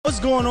What's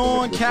going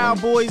on,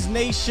 Cowboys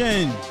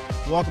Nation?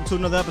 Welcome to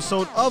another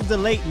episode of the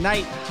Late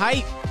Night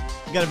Hype.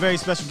 We got a very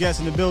special guest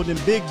in the building,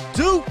 Big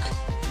Duke.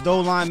 The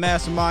O-Line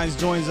Masterminds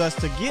joins us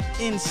to get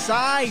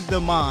inside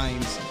the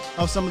minds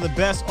of some of the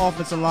best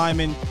offensive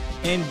linemen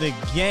in the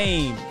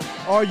game.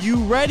 Are you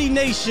ready,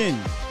 Nation?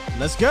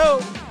 Let's go.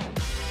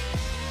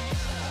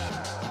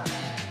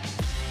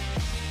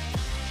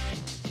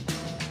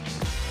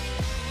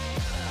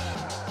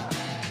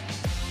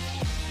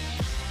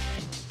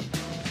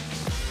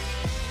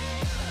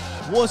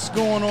 What's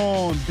going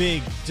on,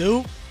 Big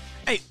Duke?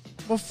 Hey,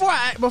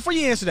 before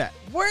you answer that,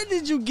 where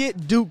did you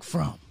get Duke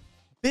from?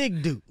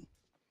 Big Duke.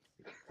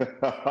 Don't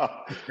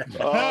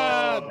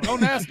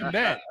ask him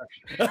that.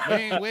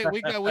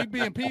 We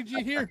being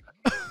PG here.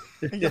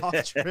 Y'all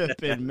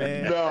tripping,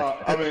 man. No,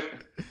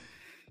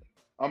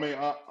 I mean,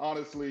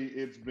 honestly,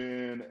 it's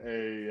been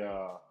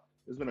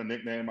a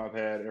nickname I've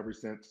had ever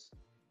since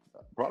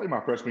probably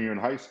my freshman year in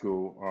high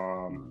school.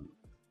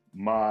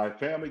 My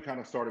family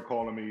kind of started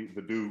calling me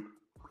the Duke.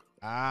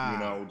 You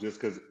know, just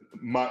because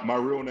my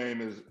real name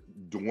is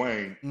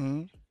Dwayne.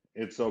 Mm-hmm.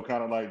 It's so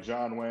kind of like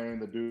John Wayne,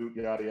 the Duke,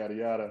 yada, yada,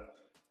 yada.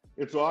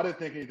 And so I didn't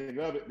think anything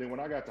of it. Then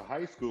when I got to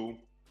high school,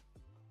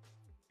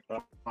 my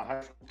high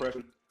school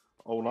freshman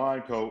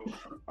O-line coach,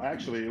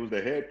 actually it was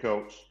the head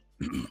coach,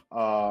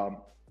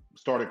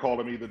 started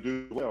calling me the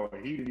Duke. Well,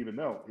 he didn't even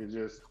know. It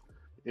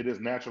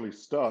just naturally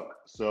stuck.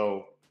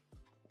 So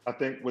I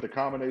think with the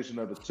combination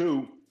of the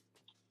two,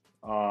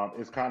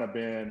 it's kind of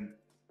been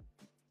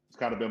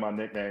my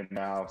nickname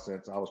now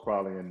since I was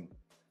probably in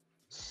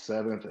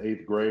 7th,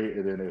 8th grade,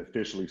 and then it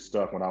officially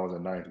stuck when I was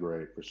in 9th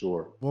grade for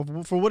sure. Well,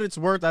 for what it's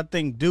worth, I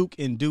think Duke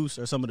and Deuce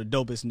are some of the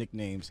dopest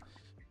nicknames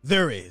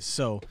there is.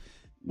 So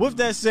with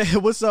that said,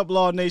 what's up,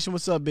 Law Nation?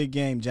 What's up, Big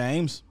Game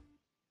James?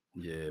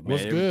 Yeah, man.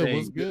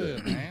 What's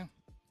good, man?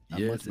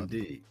 Yes,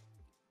 indeed.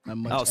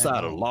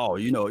 Outside of law,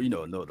 you know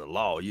the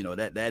law,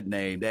 that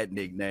name, that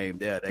nickname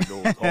there, that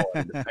goes hard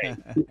in the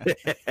paint.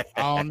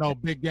 I don't know,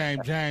 Big Game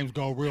James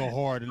go real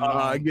hard.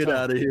 Get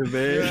out of here,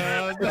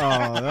 man.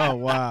 Oh,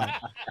 wow.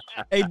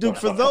 Hey, Duke,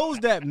 for those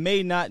that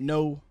may not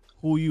know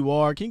who you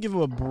are, can you give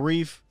them a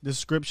brief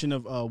description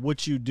of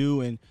what you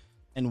do and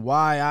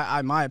why,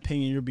 in my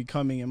opinion, you're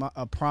becoming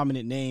a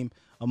prominent name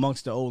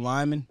amongst the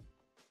O-linemen?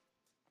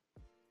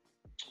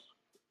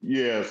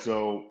 Yeah,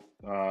 so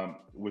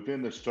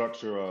within the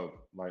structure of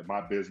like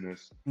my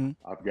business,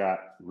 I've got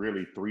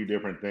really 3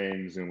 different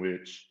things in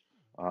which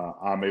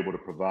I'm able to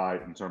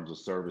provide in terms of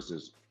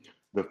services.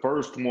 The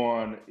first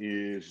one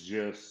is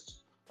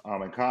just, let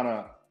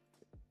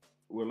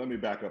me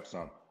back up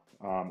some.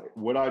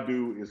 What I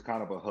do is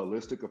kind of a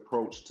holistic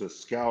approach to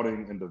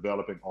scouting and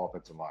developing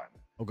offensive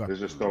linemen. Okay. Let's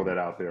just throw that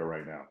out there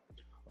right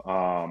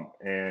now.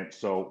 And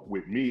so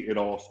with me, it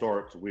all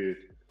starts with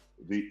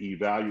the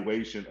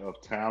evaluation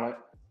of talent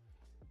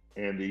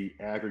and the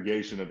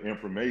aggregation of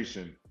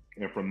information.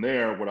 And from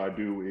there, what I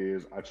do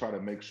is I try to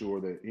make sure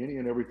that any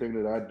and everything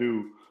that I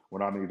do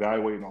when I'm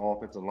evaluating an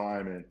offensive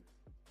lineman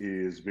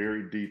is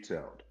very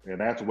detailed. And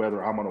that's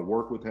whether I'm going to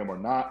work with him or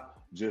not.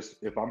 Just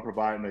if I'm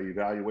providing an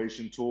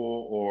evaluation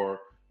tool or,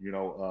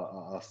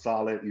 a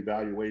solid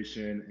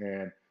evaluation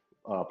and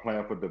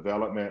plan for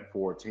development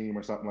for a team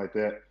or something like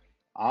that,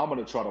 I'm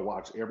going to try to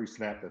watch every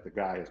snap that the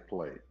guy has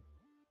played.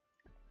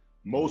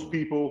 Most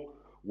people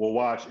will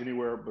watch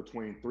anywhere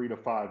between 3 to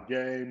 5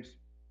 games.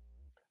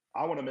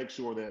 I want to make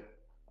sure that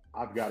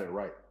I've got it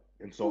right.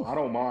 And so I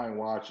don't mind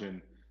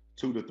watching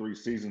 2 to 3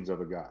 seasons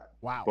of a guy.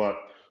 Wow. But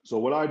so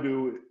what I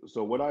do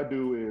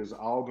is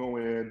I'll go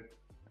in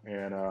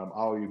and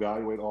I'll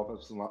evaluate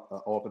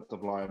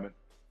offensive linemen.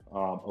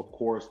 Of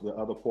course, the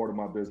other part of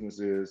my business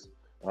is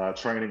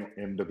training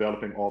and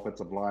developing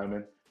offensive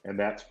linemen. And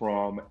that's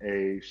from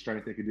a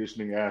strength and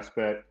conditioning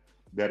aspect.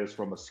 That is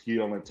from a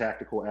skill and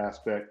tactical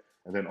aspect.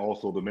 And then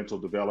also the mental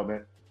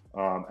development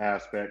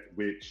aspect,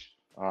 which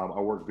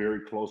I work very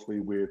closely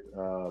with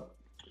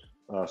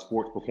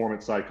sports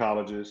performance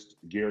psychologist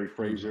Gary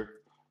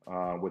Frazier,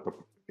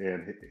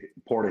 and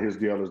part of his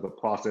deal is the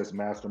Process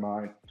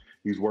Mastermind.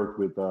 He's worked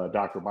with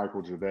Dr.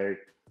 Michael Gervais,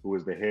 who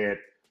is the head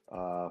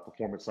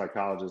performance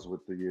psychologist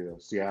with the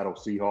Seattle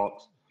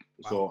Seahawks.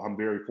 Wow. So I'm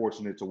very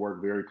fortunate to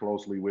work very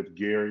closely with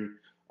Gary,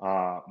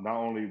 not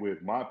only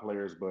with my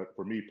players, but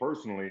for me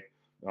personally,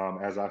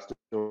 as I still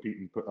compete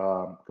in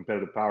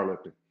competitive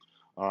powerlifting.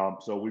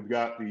 So we've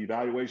got the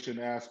evaluation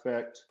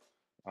aspect,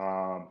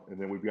 and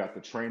then we've got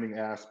the training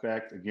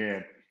aspect.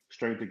 Again,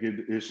 strength and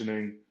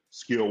conditioning,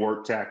 skill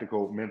work,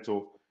 tactical,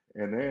 mental.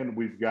 And then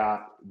we've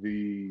got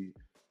the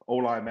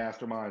O-line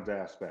masterminds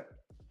aspect.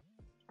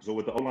 So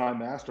with the O-line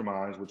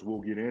masterminds, which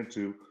we'll get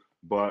into,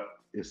 but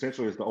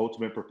essentially it's the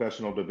ultimate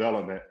professional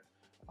development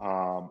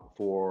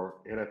for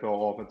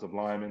NFL offensive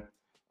linemen.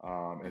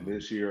 And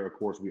this year, of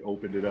course, we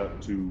opened it up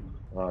to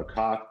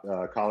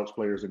college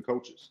players and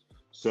coaches.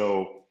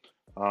 So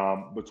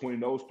between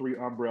those 3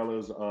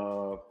 umbrellas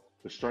of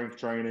the strength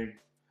training,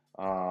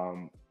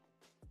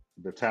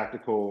 the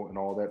tactical and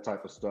all that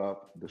type of stuff,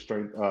 the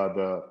strength,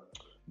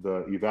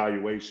 the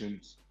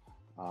evaluations,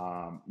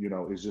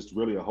 it's just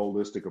really a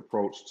holistic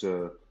approach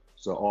to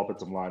So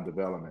offensive line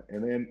development.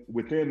 And then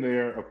within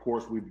there, of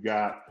course, we've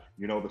got,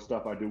 the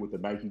stuff I do with the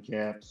Nike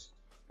camps,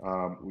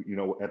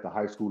 at the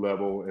high school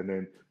level. And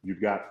then you've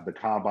got the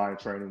combine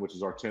training, which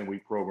is our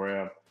 10-week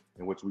program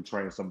in which we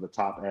train some of the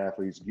top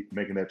athletes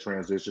making that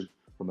transition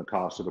from the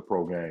college to the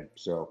pro game.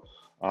 So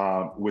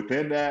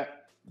within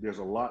that, there's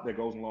a lot that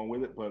goes along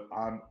with it, but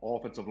I'm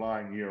offensive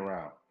line year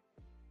round.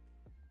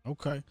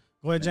 Okay.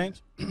 Go ahead,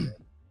 James.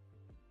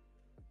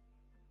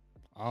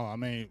 Oh, I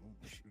mean,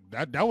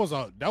 that was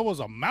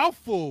a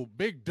mouthful,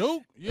 Big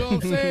Duke. You know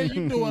what I'm saying?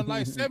 You doing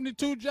like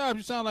 72 jobs.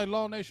 You sound like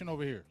Law Nation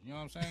over here. You know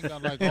what I'm saying?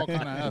 Got like all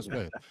kind of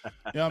aspects. You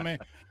know what I mean?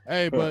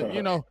 Hey, but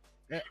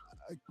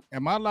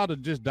am I allowed to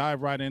just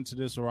dive right into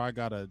this, or I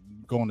gotta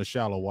go in the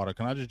shallow water?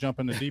 Can I just jump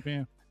in the deep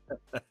end?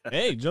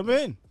 Hey, jump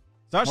in.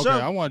 Start okay, show.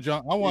 I want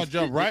to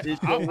jump right.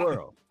 It's your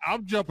world.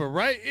 I'm jumping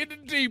right in the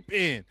deep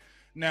end.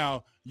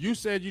 Now, you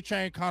said you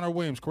trained Connor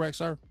Williams, correct,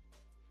 sir?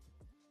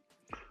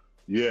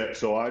 Yeah,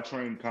 so I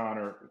trained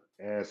Connor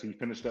as he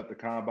finished up the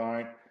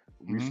combine.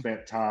 We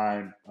spent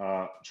time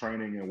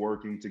training and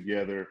working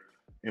together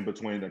in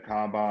between the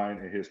combine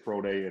and his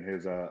pro day and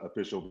his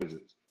official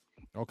visits.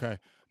 Okay.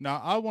 Now,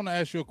 I want to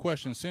ask you a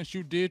question. Since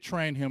you did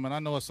train him, and I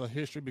know it's a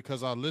history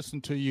because I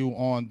listened to you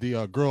on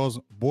the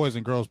Boys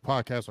and Girls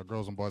podcast, or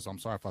Girls and Boys, I'm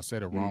sorry if I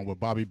said it wrong, with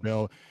Bobby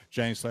Bell,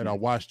 James Slater. I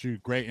watched you.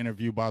 Great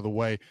interview, by the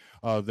way,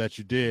 that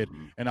you did.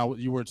 And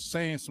you were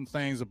saying some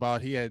things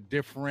about he had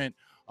different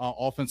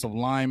offensive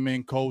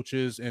linemen,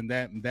 coaches, and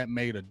that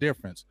made a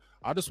difference.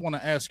 I just want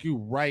to ask you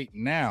right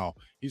now,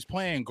 he's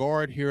playing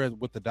guard here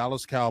with the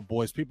Dallas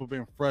Cowboys. People have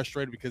been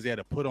frustrated because he had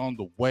to put on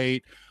the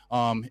weight.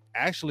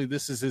 Actually,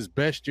 this is his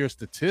best year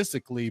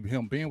statistically,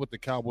 him being with the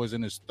Cowboys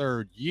in his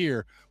third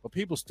year, but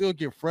people still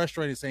get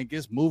frustrated saying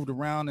gets moved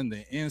around in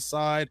the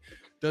inside.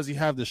 Does he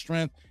have the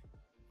strength?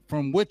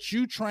 From what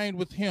you trained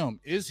with him,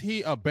 is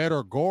he a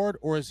better guard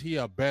or is he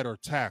a better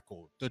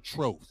tackle? The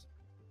truth.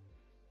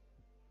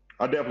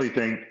 I definitely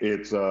think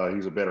he's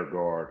a better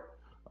guard.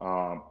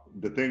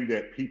 The thing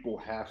that people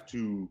have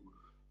to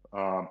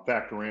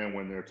factor in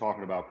when they're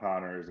talking about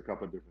Connor is a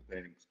couple of different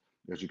things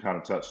that you kind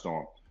of touched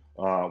on.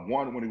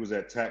 One, when he was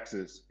at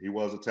Texas, he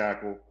was a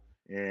tackle,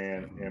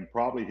 and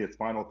probably his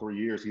final 3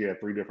 years, he had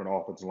 3 different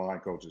offensive line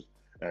coaches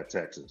at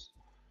Texas.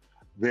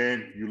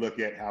 Then you look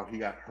at how he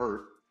got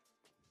hurt,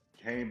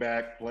 came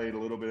back, played a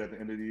little bit at the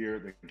end of the year,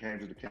 then came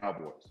to the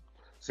Cowboys.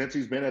 Since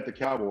he's been at the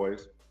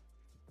Cowboys,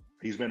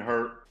 he's been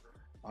hurt.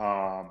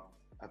 I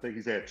think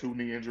he's had 2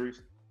 knee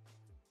injuries.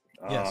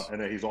 Yes. And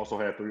then he's also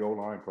had 3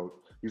 O-line coaches.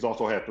 He's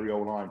also had 3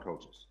 O-line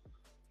coaches.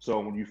 So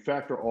when you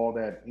factor all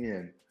that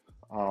in,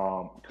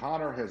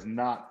 Connor has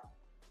not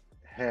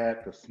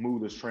had the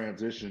smoothest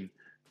transition,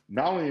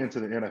 not only into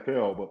the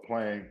NFL, but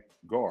playing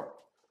guard.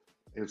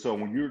 And so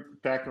when you're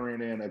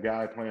factoring in a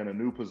guy playing a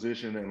new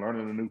position and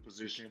learning a new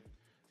position,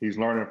 he's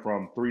learning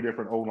from 3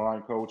 different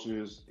O-line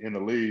coaches in the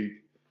league,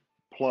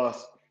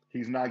 plus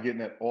he's not getting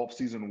that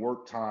off-season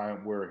work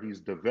time where he's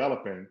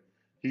developing.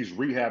 He's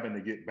rehabbing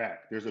to get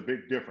back. There's a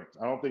big difference.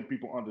 I don't think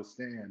people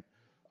understand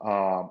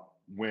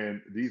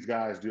when these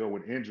guys deal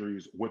with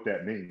injuries, what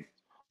that means.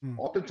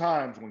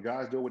 Oftentimes, when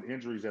guys deal with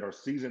injuries that are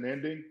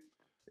season-ending,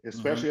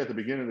 especially at the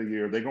beginning of the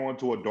year, they go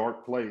into a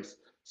dark place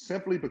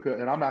simply because,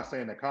 and I'm not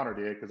saying that Connor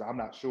did because I'm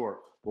not sure,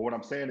 but what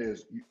I'm saying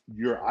is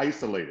you're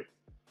isolated.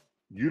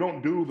 You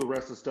don't do the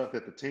rest of the stuff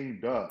that the team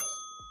does.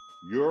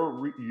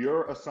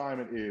 Your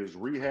assignment is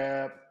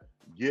rehab,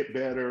 get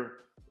better,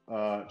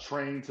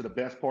 train to the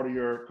best part of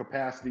your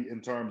capacity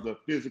in terms of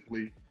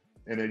physically,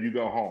 and then you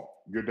go home.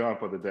 You're done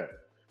for the day.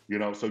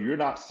 So you're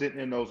not sitting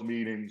in those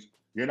meetings.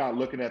 You're not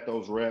looking at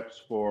those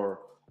reps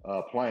for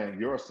playing.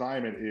 Your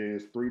assignment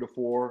is 3 to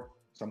 4,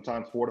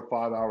 sometimes 4 to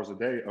 5 hours a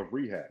day of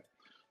rehab.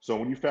 So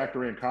when you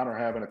factor in Connor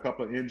having a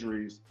couple of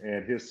injuries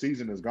and his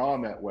season has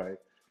gone that way,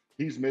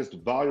 he's missed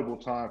valuable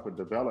time for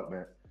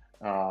development,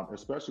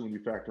 especially when you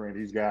factor in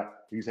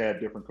he's had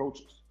different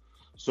coaches.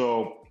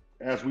 So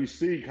as we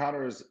see,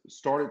 Connor has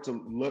started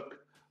to look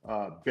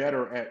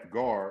better at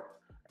guard.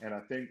 And I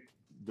think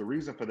the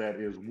reason for that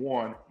is,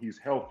 1, he's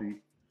healthy.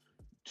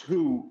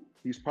 2,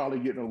 he's probably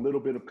getting a little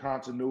bit of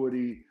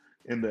continuity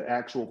in the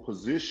actual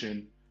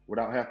position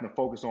without having to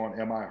focus on,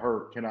 am I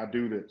hurt? Can I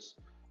do this?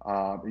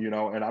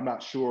 And I'm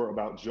not sure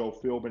about Joe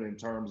Philbin in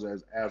terms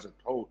as a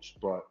coach,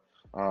 but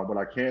what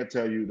I can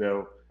tell you,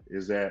 though,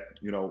 is that,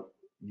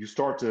 you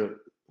start to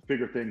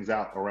figure things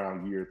out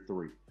around year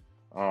 3.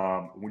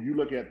 When you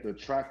look at the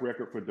track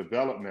record for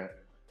development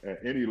at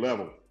any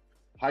level,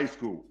 high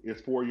school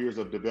is 4 years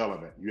of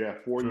development. You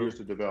have 4 years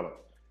to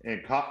develop.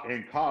 In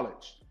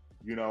college,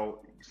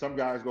 some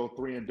guys go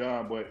 3 and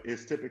done, but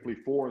it's typically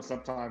 4 and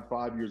sometimes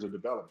 5 years of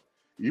development.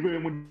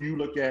 Even when you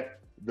look at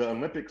the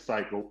Olympic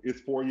cycle, it's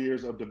 4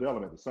 years of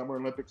development. The Summer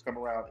Olympics come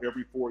around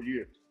every 4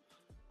 years.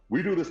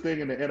 We do this thing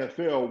in the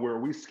NFL where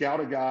we scout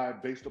a guy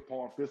based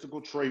upon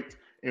physical traits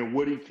and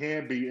what he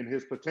can be and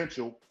his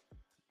potential.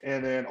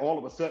 And then all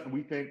of a sudden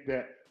we think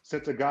that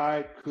since a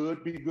guy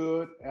could be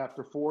good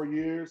after 4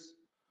 years,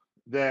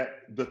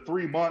 that the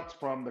 3 months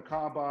from the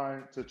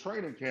combine to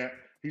training camp,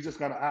 he's just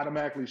going to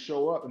automatically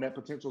show up and that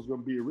potential is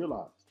going to be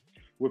realized.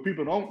 what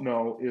people don't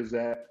know is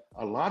that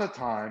a lot of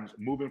times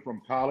moving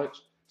from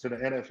college to the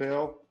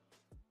NFL,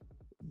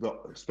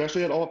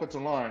 especially at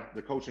offensive line,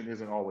 the coaching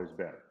isn't always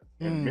better.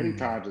 And many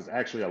times it's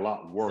actually a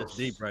lot worse. That's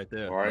deep right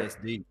there. All right? That's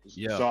deep.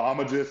 Yeah. So I'm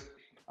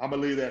gonna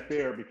leave that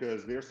there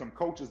because there's some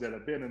coaches that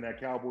have been in that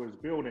Cowboys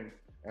building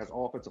as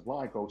offensive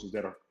line coaches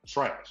that are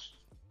trash.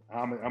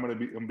 I'm gonna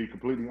be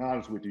completely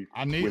honest with you.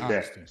 I need with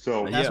honesty. that.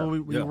 So that's what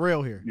we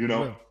real here. You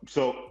know,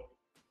 so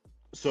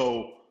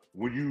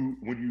when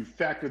you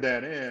factor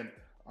that in,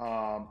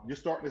 you're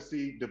starting to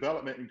see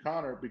development in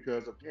Connor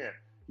because again,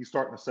 he's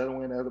starting to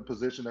settle in at a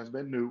position that's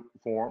been new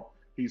for him.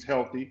 He's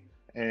healthy,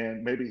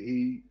 and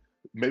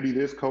maybe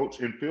this coach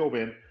in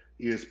Philbin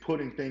is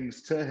putting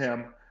things to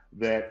him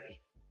that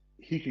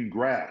he can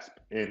grasp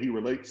and he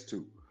relates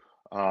to.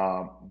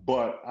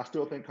 But I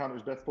still think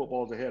Connor's best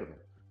football is ahead of him.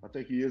 I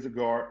think he is a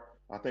guard.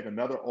 I think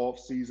another off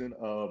season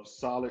of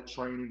solid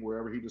training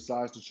wherever he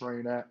decides to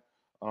train at,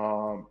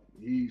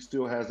 he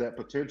still has that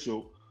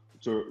potential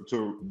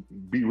to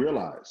be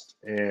realized.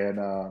 And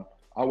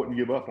I wouldn't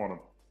give up on him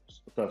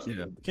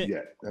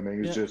yet. I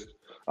mean,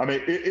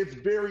 it's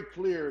very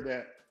clear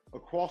that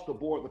across the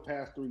board the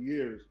past 3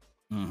 years,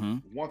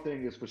 one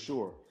thing is for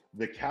sure.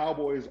 The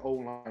Cowboys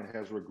O-line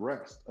has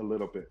regressed a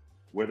little bit,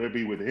 whether it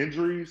be with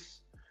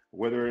injuries,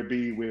 whether it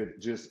be with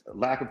just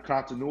lack of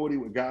continuity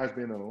with guys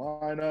being in the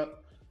lineup.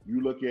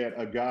 You look at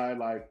a guy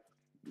like,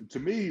 to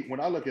me, when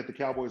I look at the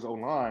Cowboys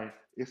O-line,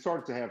 it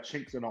started to have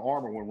chinks in the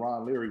armor when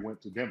Ron Leary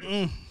went to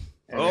Denver.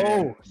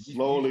 And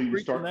slowly you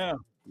start now.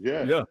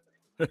 Yeah.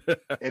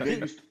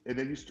 and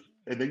then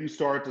you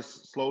start to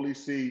slowly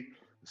see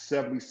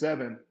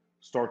 77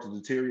 start to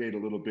deteriorate a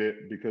little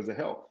bit because of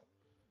health.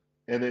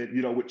 And then,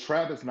 you know, with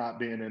Travis not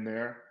being in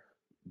there,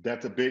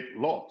 that's a big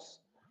loss.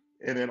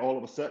 And then all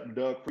of a sudden,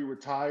 Doug Free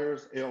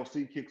retires.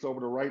 LC kicks over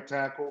to right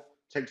tackle,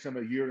 takes him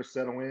a year to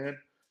settle in.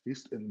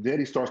 And then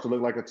he starts to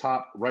look like a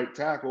top right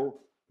tackle,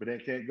 but then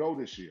can't go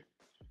this year.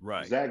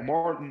 Right. Zach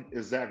Martin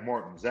is Zach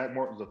Martin. Zach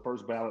Martin's a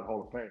first ballot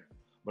Hall of Fame.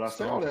 But I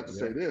say all that to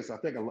say this: I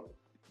think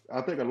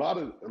a lot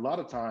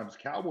of times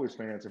Cowboys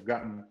fans have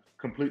gotten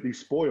completely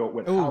spoiled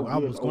with how good I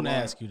was going to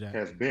ask you that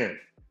has been.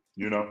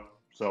 You know,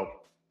 so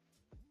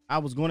I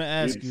was going to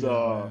ask you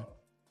that.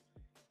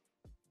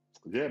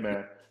 Yeah,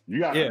 man.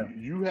 You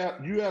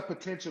have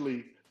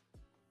potentially.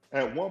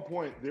 At one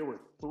point, there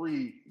were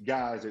 3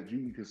 guys that you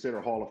can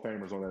consider Hall of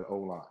Famers on that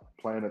O-line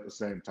playing at the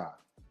same time.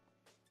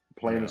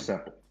 Plain and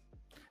simple.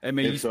 I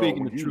mean, you're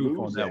speaking the truth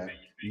on that one.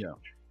 Yeah.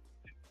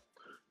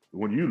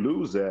 When you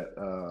lose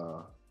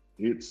that,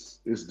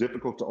 it's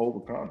difficult to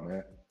overcome,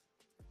 man.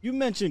 You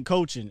mentioned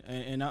coaching,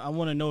 and I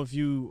want to know if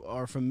you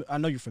are I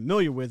know you're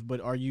familiar with,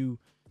 but you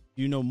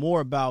know more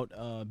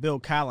about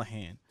Bill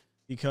Callahan,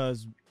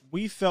 because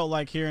we felt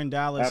like here in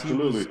Dallas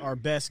Absolutely. He was our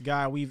best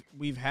guy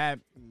we've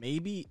had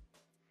maybe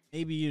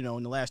you know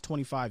in the last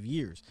 25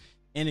 years,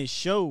 and it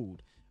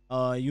showed.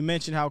 You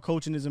mentioned how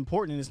coaching is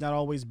important, and it's not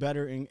always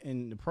better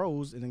in the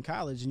pros and in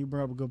college. And you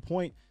bring up a good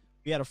point.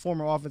 We had a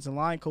former offensive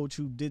line coach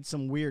who did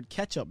some weird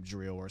catch-up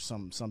drill or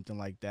something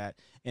like that,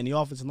 and the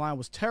offensive line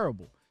was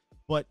terrible.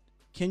 But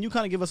can you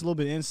kind of give us a little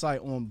bit of insight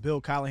on Bill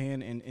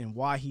Callahan and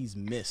why he's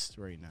missed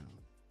right now?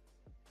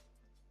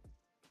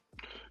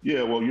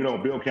 Yeah, well, you know,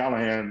 Bill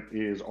Callahan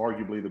is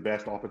arguably the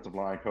best offensive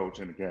line coach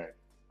in the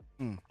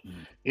game.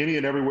 Any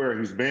and everywhere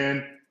he's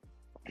been,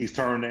 he's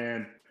turned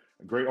in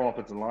a great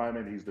offensive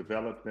lineman. He's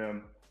developed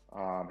them.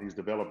 He's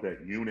developed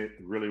that unit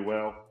really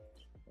well.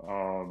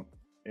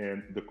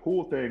 And the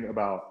cool thing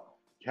about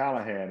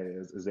Callahan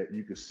is that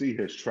you can see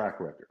his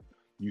track record.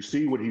 You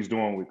see what he's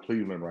doing with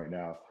Cleveland right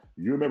now.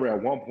 You remember at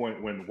one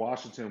point when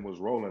Washington was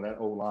rolling, that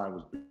O-line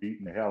was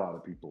beating the hell out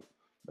of people.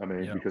 I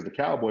mean, because the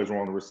Cowboys were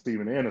on the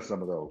receiving end of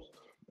some of those.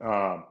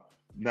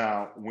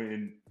 Now,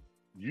 when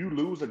you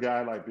lose a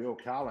guy like Bill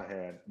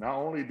Callahan, not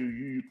only do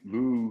you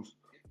lose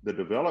the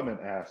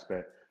development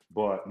aspect,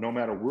 but no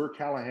matter where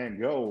Callahan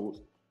goes,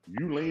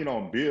 you lean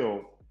on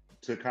Bill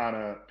to kind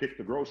of pick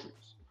the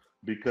groceries,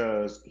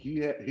 because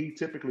he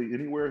typically,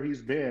 anywhere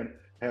he's been,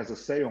 has a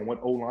say on what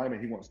O-lineman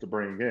he wants to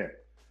bring in.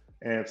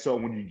 And so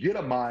when you get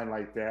a mind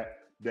like that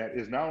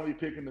is not only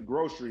picking the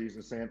groceries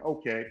and saying,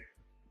 okay,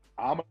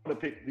 I'm going to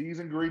pick these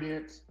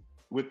ingredients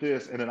with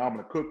this, and then I'm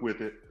going to cook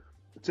with it,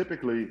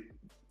 typically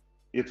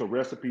it's a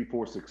recipe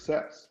for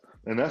success.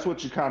 And that's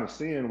what you're kind of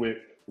seeing with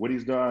what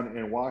he's done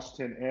in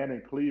Washington and in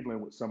Cleveland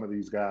with some of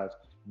these guys.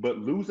 But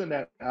losing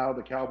that out of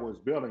the Cowboys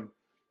building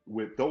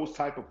with those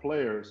type of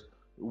players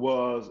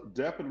was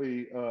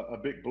definitely a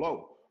big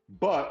blow.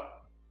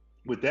 But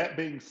with that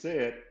being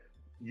said,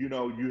 you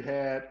know, you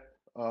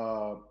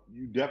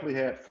definitely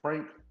had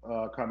Frank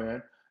come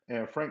in,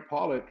 and Frank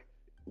Pollock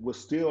was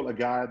still a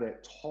guy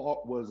that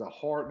was a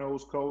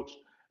hard-nosed coach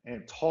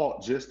and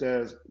taught just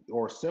as,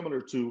 or similar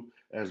to,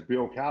 as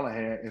Bill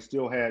Callahan, and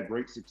still had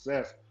great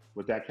success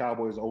with that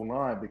Cowboys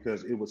O-line,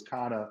 because it was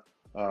kind of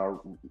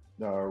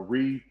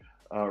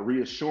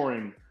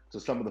reassuring to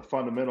some of the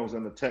fundamentals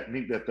and the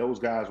technique that those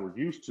guys were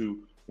used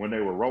to when they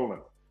were rolling.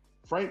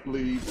 Frank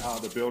leaves out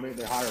of the building.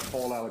 They hire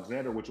Paul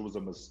Alexander, which was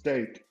a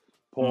mistake.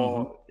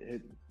 Paul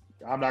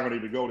I'm not going to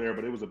even go there,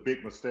 but it was a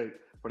big mistake.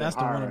 That's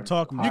the one I'm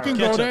talking about. You can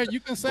go there. You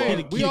can say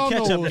it. We all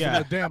know it was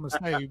a damn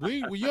mistake.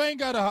 You ain't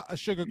got to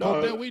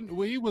sugarcoat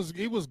that.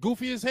 He was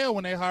goofy as hell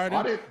when they hired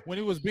him. When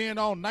he was being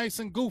all nice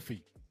and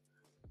goofy.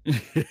 Yeah,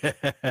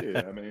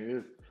 I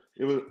mean,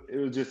 it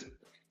was just,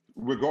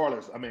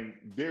 regardless. I mean,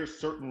 there's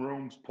certain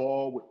rooms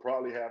Paul would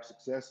probably have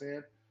success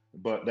in,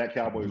 but that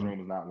Cowboys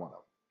room is not one of them.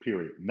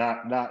 Period.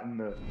 Not in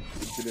the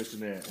tradition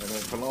there. And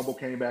then Colombo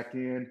came back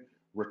in,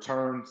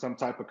 returned some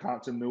type of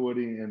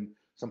continuity and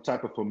some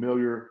type of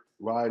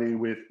familiarity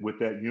with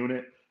that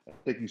unit. I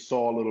think you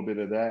saw a little bit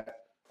of that.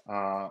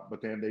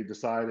 But then they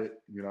decided,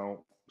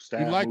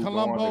 staff you like moved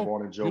Colombo?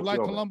 on. You like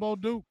Colombo,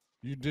 Duke?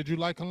 Did you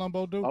like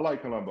Colombo, Duke? I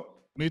like Colombo.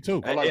 Me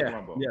too. I like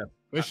Colombo. Yeah.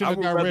 They should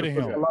have got rid of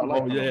him.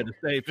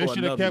 They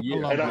should have kept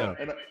Colombo.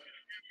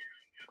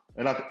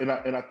 And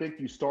I think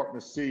you're starting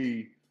to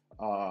see,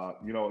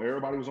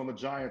 everybody was on the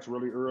Giants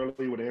really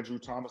early with Andrew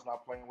Thomas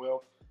not playing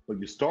well, but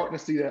you're starting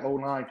to see that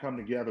O-line come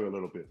together a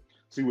little bit.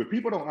 See, what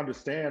people don't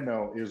understand,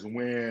 though, is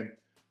when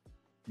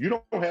you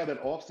don't have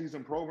that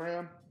off-season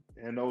program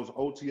and those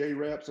OTA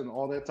reps and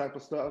all that type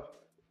of stuff,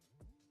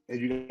 and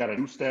you got a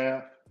new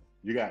staff,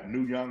 you got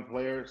new young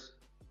players,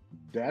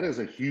 that is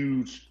a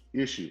huge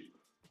issue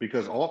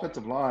because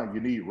offensive line,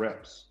 you need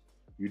reps.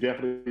 You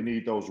definitely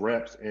need those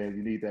reps, and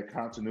you need that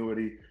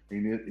continuity.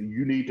 And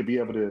you need to be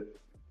able to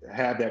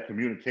have that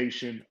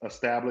communication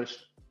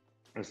established.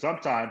 And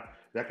sometimes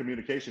that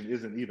communication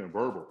isn't even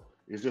verbal.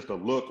 It's just a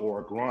look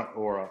or a grunt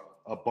or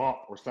a bump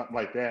or something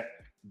like that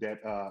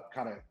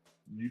kind of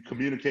you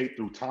communicate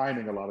through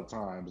timing a lot of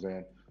times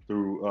and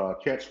through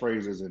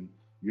catchphrases and,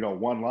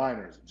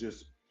 one-liners.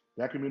 Just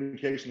that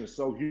communication is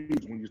so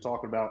huge when you're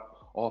talking about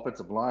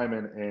offensive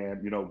linemen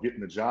and, getting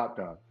the job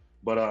done.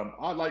 But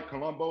I like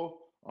Colombo.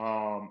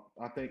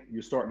 I think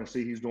you're starting to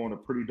see he's doing a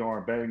pretty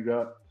darn banged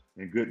up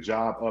and good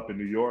job up in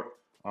New York.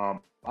 I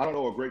don't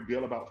know a great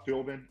deal about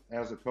Philbin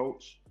as a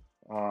coach.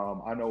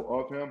 I know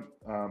of him,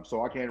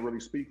 so I can't really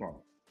speak on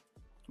him.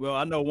 Well,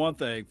 I know one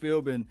thing.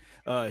 Philbin,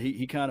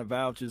 he kind of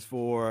vouches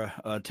for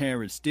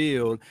Terrence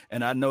Steele,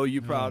 and I know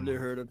you probably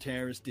heard of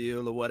Terrence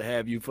Steele or what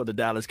have you for the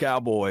Dallas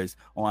Cowboys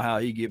on how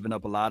he giving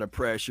up a lot of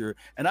pressure.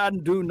 And I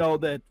do know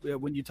that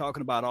when you're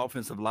talking about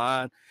offensive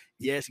line,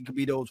 yes, it could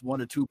be those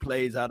 1 or 2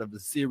 plays out of a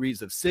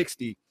series of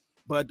 60,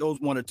 but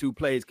those 1 or 2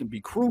 plays can be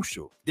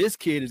crucial. This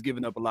kid is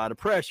giving up a lot of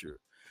pressure.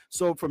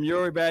 So from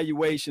your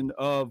evaluation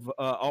of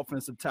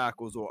offensive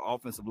tackles or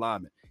offensive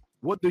linemen,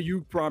 what do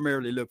you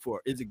primarily look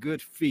for? Is it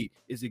good feet?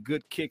 Is it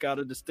good kick out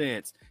of the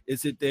stance?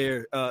 Is it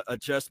their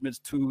adjustments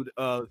to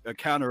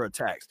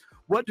counterattacks?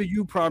 What do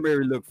you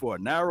primarily look for?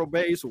 Narrow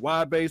base,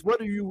 wide base? What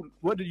do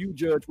you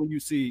judge when you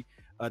see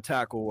a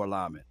tackle or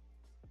lineman?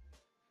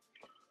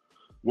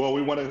 Well,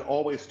 we want to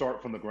always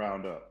start from the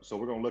ground up. So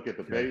we're going to look at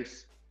the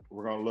base.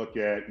 We're going to look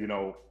at,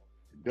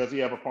 does he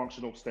have a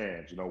functional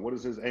stance? What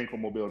does his ankle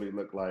mobility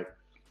look like?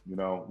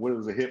 What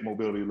does the hip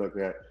mobility look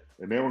at?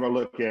 And then we're going to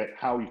look at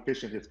how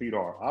efficient his feet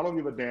are. I don't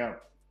give a damn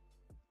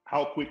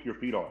how quick your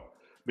feet are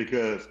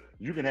because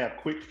you can have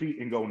quick feet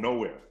and go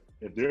nowhere.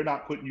 If they're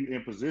not putting you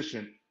in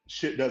position,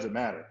 shit doesn't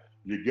matter.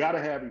 You got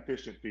to have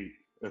efficient feet.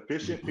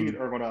 Efficient feet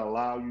are going to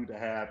allow you to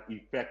have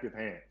effective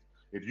hands.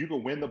 If you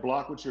can win the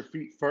block with your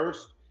feet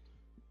first,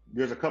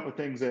 there's a couple of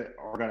things that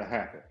are going to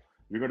happen.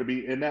 You're going to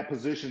be in that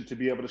position to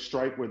be able to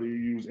strike, whether you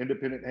use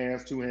independent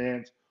hands, 2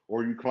 hands,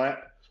 or you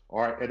clap. All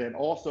right. And then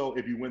also,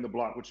 if you win the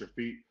block with your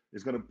feet,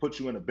 it's going to put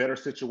you in a better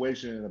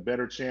situation and a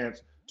better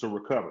chance to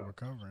recover.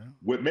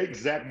 What makes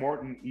Zach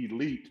Martin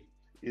elite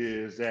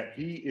is that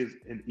he is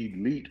an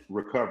elite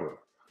recoverer.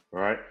 All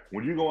right.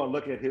 When you go and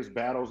look at his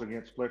battles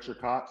against Fletcher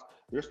Cox,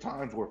 there's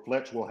times where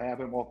Fletch will have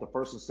him off the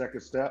first and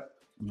second step.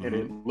 And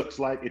it looks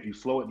like if you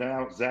slow it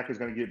down, Zach is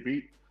going to get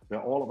beat. Then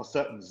all of a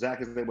sudden,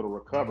 Zach is able to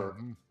recover,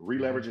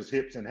 re-leverage his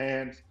hips and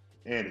hands,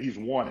 and he's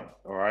won it.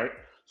 All right.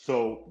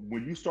 So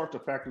when you start to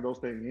factor those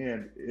things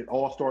in, it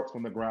all starts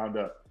from the ground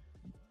up.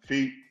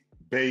 Feet,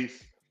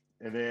 base,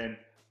 and then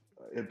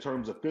in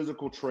terms of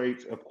physical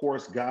traits, of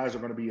course, guys are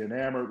going to be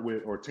enamored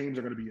with, or teams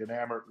are going to be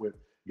enamored with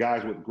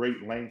guys with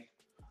great length.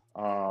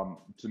 To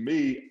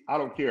me, I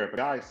don't care if a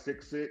guy is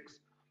 6'6"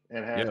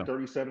 and has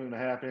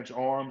 37.5-inch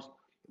arms,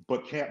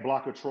 but can't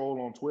block a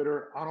troll on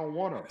Twitter. I don't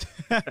want him.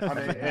 I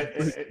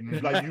mean,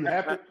 like you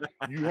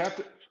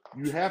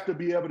have to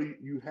be able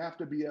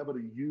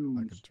to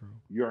use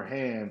your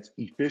hands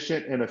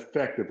efficient and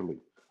effectively.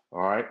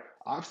 All right.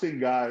 I've seen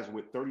guys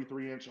with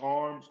 33-inch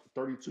arms,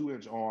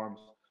 32-inch arms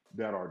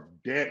that are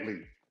deadly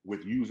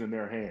with using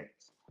their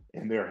hands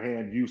and their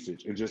hand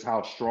usage and just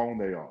how strong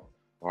they are.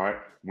 All right.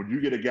 When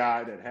you get a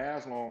guy that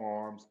has long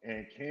arms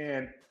and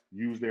can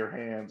use their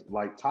hands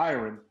like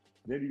Tyron,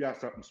 then you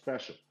got something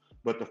special.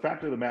 But the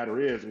fact of the matter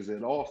is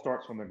it all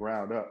starts from the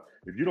ground up.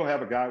 If you don't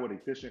have a guy with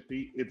efficient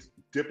feet, it's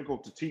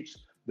difficult to teach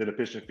that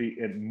efficient feet.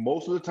 And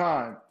most of the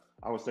time,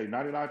 I would say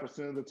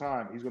 99% of the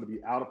time, he's going to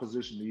be out of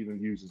position to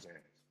even use his hands.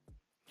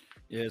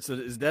 Yeah, so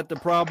is that the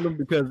problem?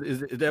 Because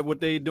is that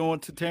what they doing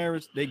to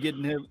Terrence? They're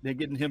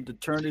getting him to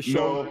turn his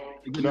shoulder,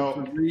 him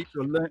to reach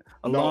or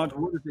launch.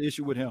 What is the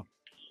issue with him?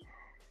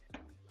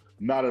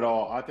 Not at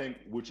all. I think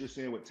what you're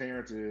seeing with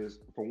Terrence is,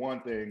 for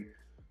one thing,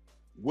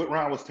 what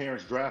round was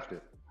Terrence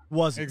drafted?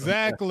 Wasn't.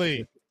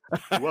 Exactly.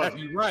 Was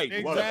You're right.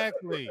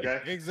 Exactly.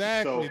 Okay.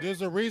 Exactly. So-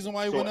 There's a reason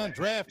why he went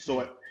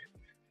undrafted.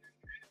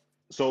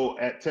 So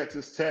at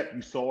Texas Tech,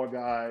 you saw a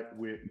guy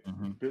with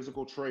Mhm.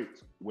 physical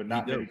traits with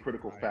not do. many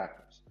critical Right.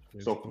 factors.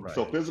 Right.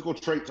 So physical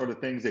traits are the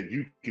things that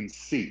you can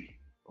see.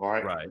 All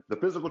right. Right. The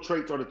physical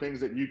traits are the things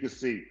that you can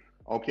see.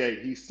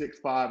 Okay, he's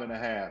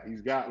 6'5.5".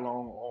 He's got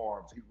long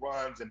arms. He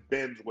runs and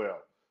bends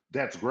well.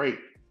 That's great.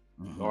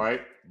 Mhm. All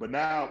right. But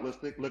now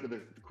let's look at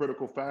the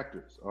critical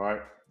factors. All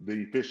right.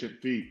 The efficient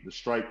feet, the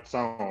strike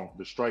zone,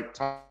 the strike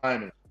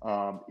timing.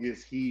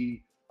 Is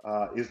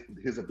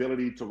his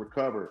ability to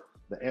recover,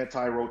 the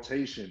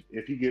anti-rotation.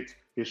 If he gets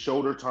his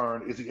shoulder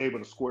turn, is he able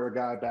to square a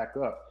guy back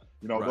up?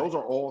 Right. Those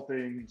are all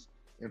things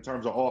in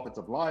terms of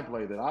offensive line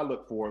play that I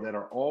look for that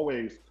are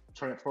always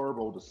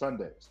transferable to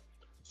Sundays.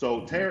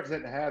 So Terrence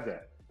didn't have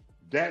that.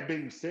 That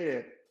being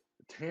said,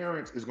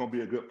 Terrence is going to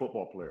be a good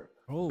football player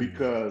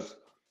because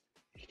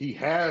he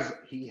has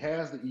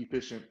the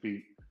efficient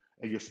feet,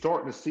 and you're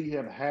starting to see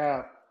him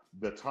have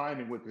the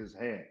timing with his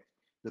hands.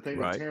 The thing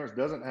that Terrence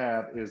doesn't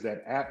have is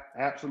that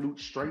absolute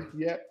strength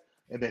yet,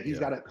 and that he's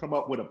got to come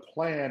up with a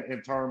plan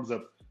in terms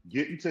of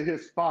getting to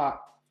his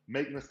spot,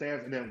 making the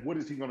stands, and then what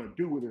is he going to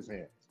do with his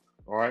hands?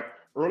 All right.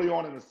 Early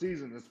on in the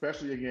season,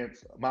 especially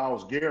against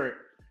Myles Garrett,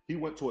 he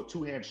went to a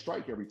two-hand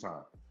strike every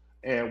time.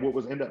 And what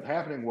was end up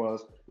happening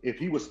was if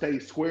he would stay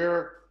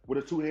square with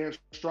a two-hand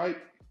strike,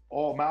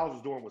 all Myles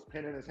was doing was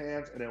pinning his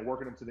hands and then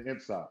working him to the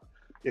inside.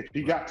 If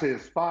he got to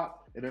his spot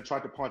and then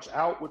tried to punch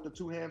out with the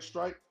two-hand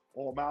strike,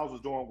 all Myles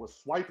was doing was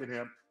swiping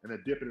him and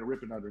then dipping and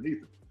ripping underneath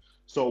him.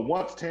 So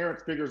once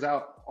Terrence figures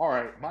out, all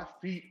right, my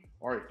feet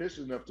are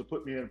efficient enough to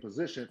put me in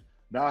position,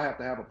 now I have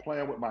to have a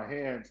plan with my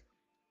hands,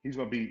 he's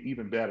going to be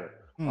even better.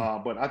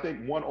 But I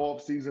think one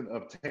off season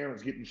of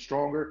Terrence getting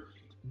stronger,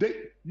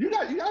 you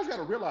guys got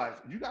to realize,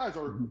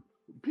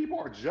 people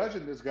are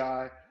judging this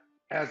guy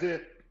as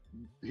if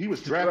he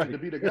was drafted to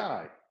be the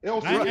guy. LC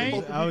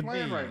is supposed to be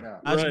playing right now.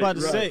 I was about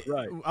to say,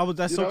 right.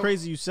 That's so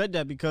crazy you said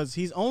that because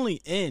he's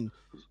only in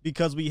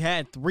because we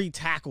had 3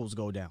 tackles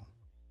go down.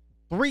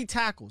 3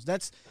 tackles.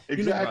 That's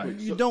exactly.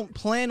 You don't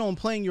plan on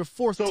playing your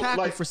 4th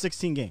tackle for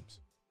 16 games.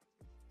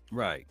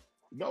 Right.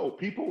 No,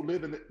 people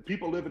live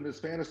in this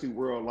fantasy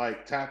world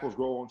like tackles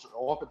grow on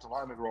offensive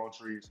linemen grow on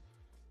trees.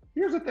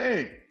 Here's the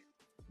thing: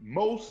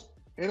 most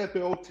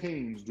NFL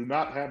teams do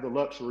not have the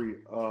luxury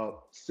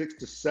of 6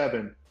 to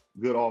 7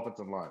 good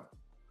offensive linemen.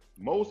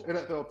 Most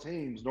NFL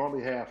teams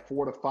normally have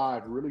 4 to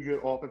 5 really good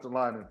offensive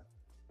linemen,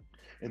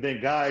 and then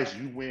guys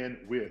you win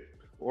with,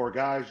 or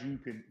guys you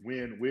can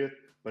win with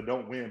but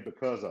don't win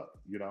because of.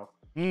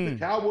 The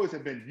Cowboys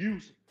have been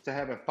used to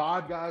having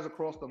 5 guys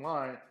across the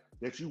line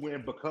that you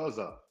win because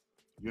of.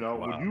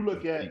 When you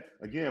look at,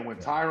 again, when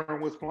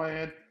Tyron was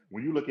playing,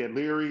 when you look at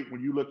Leary,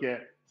 when you look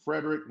at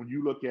Frederick, when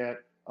you look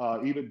at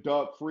even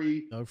Doug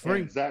Free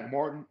and Zach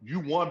Martin, you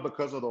won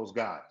because of those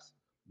guys,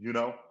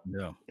 Yeah.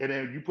 And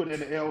then you put in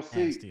the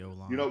LC,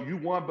 you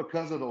won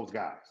because of those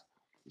guys.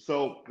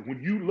 So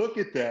when you look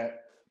at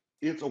that,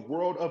 it's a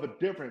world of a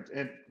difference.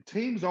 And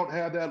teams don't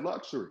have that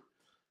luxury,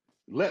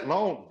 let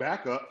alone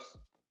backups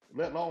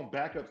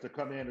to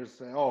come in and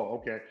say,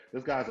 oh, okay,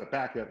 this guy's a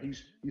backup.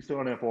 He's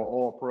filling in for an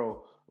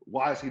all-pro.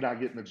 Why is he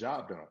not getting the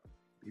job done?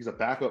 He's a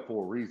backup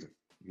for a reason,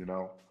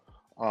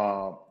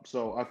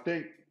 So I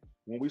think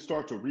when we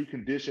start to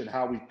recondition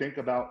how we think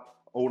about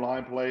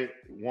O-line play,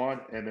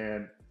 and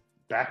then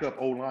backup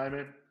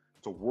O-lineman,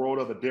 it's a world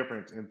of a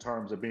difference in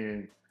terms of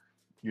being,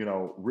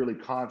 really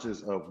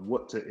conscious of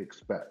what to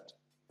expect.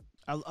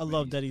 I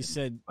love that he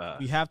said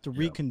we have to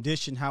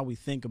recondition how we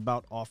think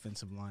about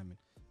offensive linemen.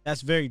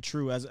 That's very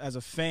true. As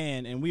a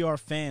fan, and we are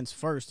fans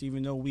first,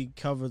 even though we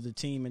cover the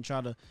team and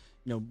try to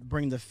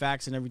bring the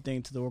facts and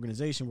everything to the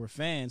organization. We're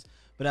fans,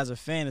 but as a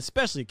fan,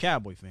 especially a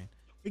Cowboy fan,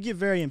 we get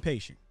very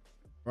impatient,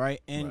 right?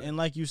 And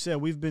like you said,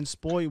 we've been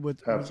spoiled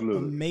with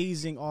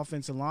amazing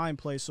offensive line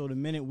play. So the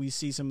minute we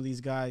see some of these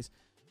guys,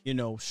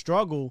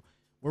 struggle,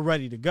 we're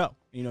ready to go.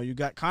 You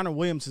got Connor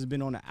Williams has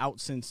been on the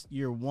out since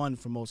year 1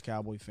 for most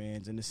Cowboy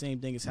fans, and the same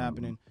thing is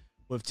happening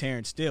with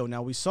Terrence Steele.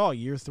 Now we saw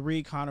year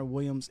 3, Connor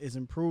Williams is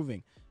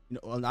improving.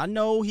 I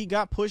know he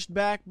got pushed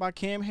back by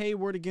Cam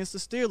Hayward against the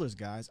Steelers,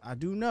 guys. I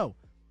do know.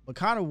 But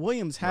Connor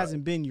Williams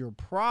hasn't been your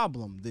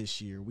problem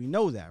this year. We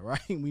know that, right?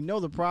 We know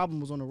the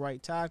problem was on the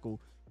right tackle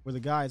where the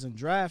guy is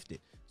undrafted.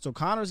 So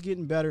Connor's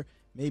getting better.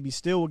 Maybe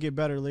Steele will get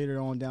better later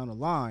on down the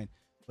line.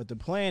 But the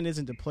plan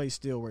isn't to play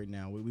Steele right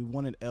now. We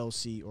wanted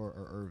LC or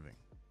Irving.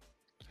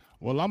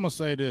 Well, I'm going to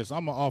say this.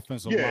 I'm an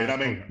offensive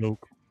line.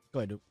 Duke. Go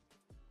ahead, Duke.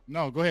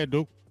 No, go ahead,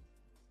 Duke.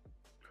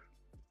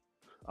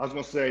 I was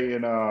going to say,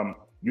 and,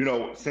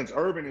 since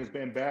Irving has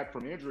been back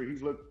from injury,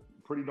 he's looked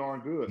pretty darn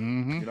good.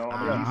 He's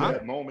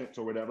had moments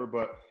or whatever,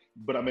 but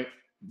I mean,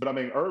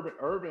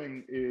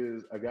 Irving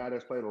is a guy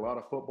that's played a lot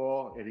of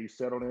football and he's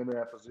settled into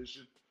that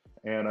position,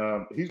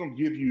 and he's gonna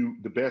give you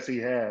the best he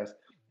has,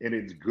 and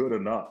it's good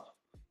enough.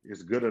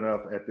 It's good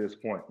enough at this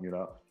point.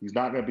 He's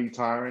not gonna be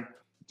tiring.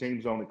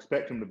 Teams don't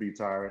expect him to be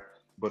tiring,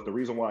 but the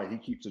reason why he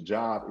keeps a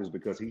job is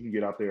because he can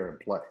get out there and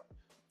play.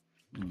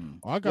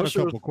 I got a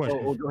couple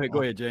questions.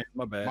 Go ahead, James.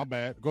 My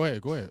bad. Go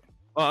ahead.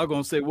 I was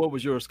going to say, what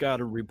was your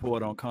scouting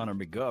report on Connor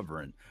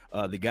McGovern?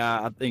 The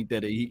guy, I think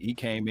that he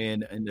came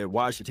in the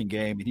Washington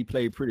game and he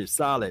played pretty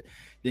solid.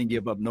 Didn't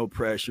give up no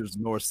pressures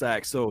nor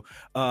sacks. So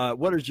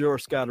what is your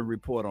scouting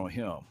report on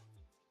him?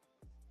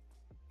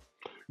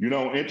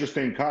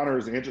 Interesting. Connor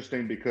is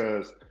interesting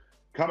because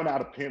coming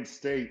out of Penn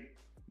State,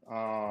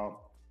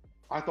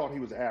 I thought he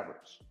was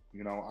average.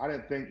 I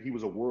didn't think he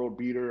was a world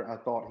beater. I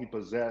thought he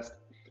possessed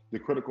the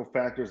critical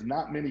factors,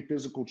 not many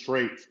physical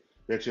traits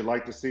that you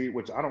like to see,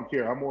 which I don't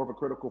care. I'm more of a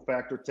critical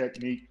factor,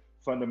 technique,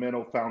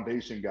 fundamental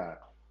foundation guy.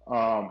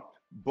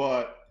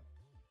 But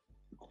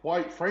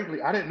quite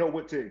frankly, I didn't know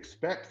what to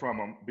expect from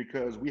him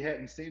because we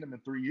hadn't seen him in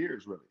 3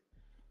 years, really.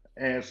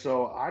 And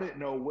so I didn't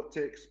know what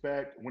to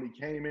expect when he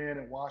came in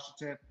at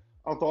Washington.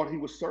 I thought he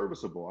was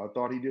serviceable. I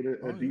thought he did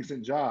a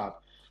decent job.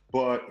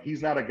 But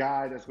he's not a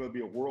guy that's going to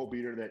be a world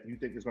beater that you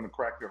think is going to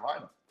crack your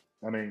lineup.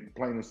 I mean,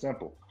 plain and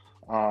simple.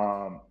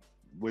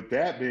 With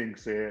that being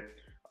said,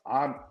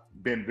 I've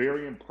been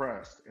very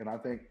impressed, and I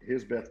think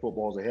his best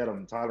football is ahead of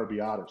him. Tyler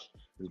Biadasz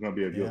is going to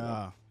be a good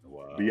one.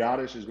 Wow.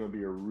 Biadasz is going to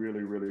be a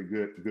really, really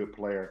good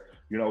player.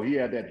 He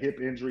had that hip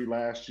injury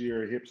last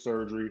year, hip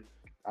surgery.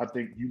 I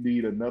think you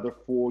need another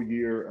full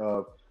year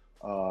of,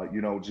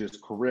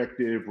 just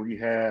corrective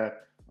rehab,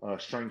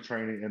 strength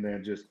training, and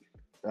then just,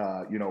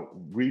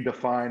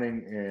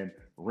 redefining and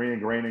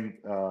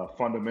reingraining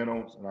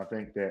fundamentals. And I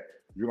think that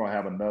you're going to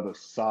have another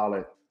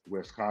solid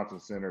Wisconsin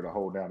center to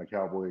hold down the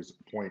Cowboys'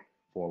 point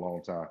for a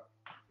long time.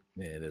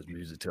 Yeah, there's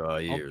music to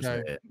our ears.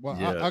 Okay. Man. Well,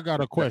 yeah. I got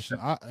a question.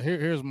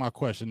 Here's my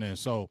question then.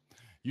 So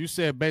you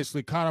said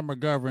basically Connor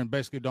McGovern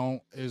basically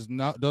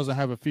doesn't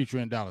have a future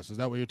in Dallas. Is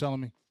that what you're telling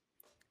me?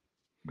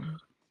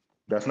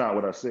 That's not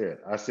what I said.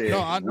 I said,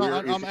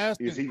 I'm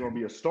asking, is he going to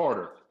be a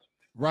starter?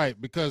 Right,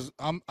 because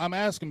I'm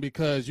asking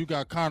because you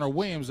got Connor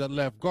Williams at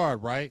left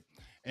guard, right?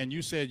 And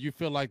you said you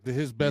feel like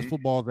his best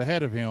football is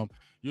ahead of him.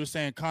 You're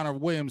saying Connor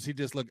Williams, he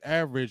just looked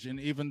average, and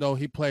even though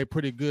he played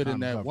pretty good in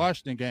that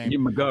Washington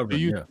game,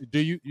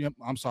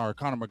 I'm sorry,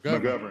 Connor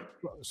McGovern.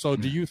 So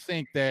do you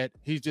think that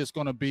he's just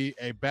going to be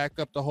a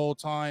backup the whole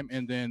time,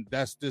 and then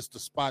that's just the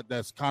spot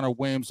that's Connor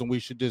Williams, and we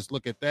should just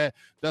look at that?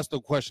 That's the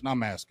question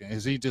I'm asking.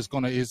 Is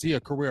he a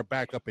career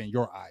backup in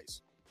your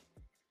eyes?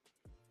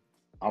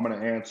 I'm going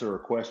to answer a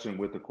question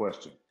with a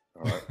question.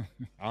 All right.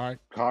 All right.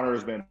 Connor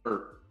has been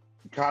hurt.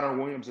 Connor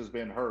Williams has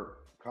been hurt.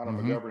 Connor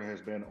McGovern has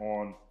been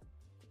on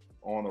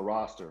the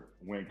roster.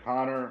 When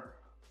Connor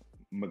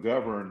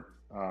McGovern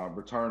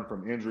returned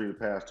from injury the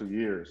past 2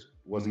 years,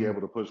 was he able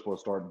to push for a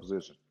starting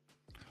position?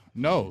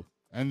 No.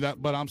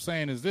 But I'm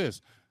saying is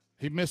this.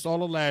 He missed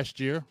all of last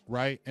year,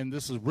 right? And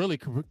this is really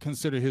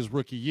considered his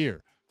rookie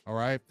year. All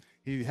right.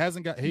 He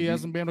hasn't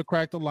been able to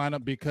crack the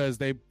lineup because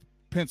they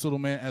penciled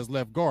him in as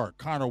left guard.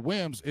 Connor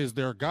Williams is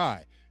their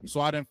guy. So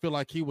I didn't feel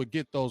like he would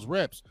get those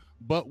reps.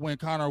 But when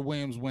Connor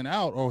Williams went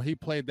out or he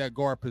played that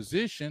guard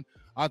position,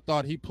 I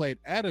thought he played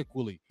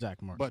adequately.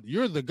 Zach Martin. But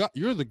you're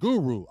the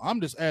guru. I'm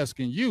just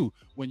asking you,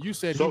 when you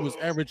said he was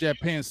average at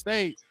Penn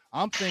State,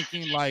 I'm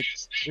thinking like,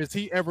 is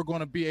he ever going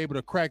to be able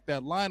to crack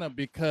that lineup?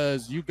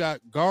 Because you got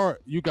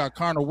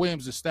Connor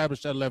Williams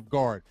established at left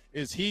guard.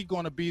 Is he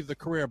going to be the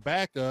career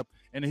backup,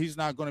 and he's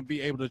not going to be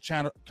able to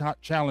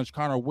challenge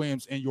Connor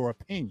Williams, in your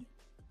opinion?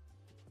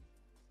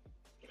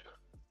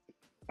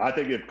 I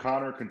think if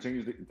Connor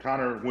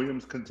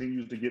Williams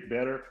continues to get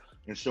better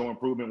and show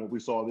improvement what we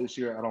saw this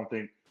year, I don't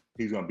think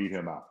he's going to beat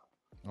him out.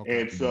 Okay.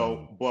 And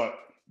so, but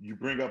you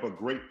bring up a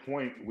great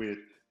point with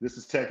this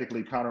is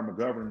technically Connor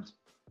McGovern's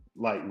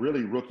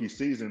really rookie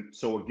season.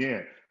 So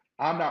again,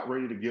 I'm not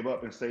ready to give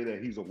up and say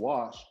that he's a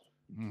wash.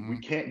 We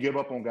can't give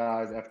up on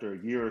guys after a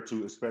year or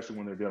two, especially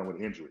when they're dealing with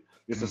injury.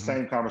 It's the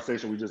same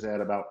conversation we just had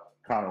about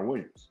Connor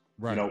Williams.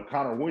 Right.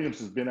 Connor Williams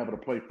has been able to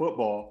play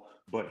football,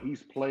 but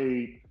he's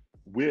played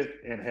with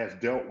and has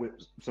dealt with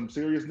some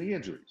serious knee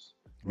injuries,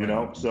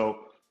 so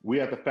we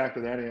have to factor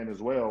that in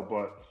as well.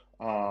 But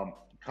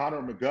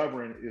Connor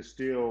McGovern is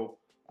still,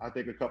 I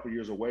think, a couple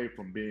years away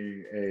from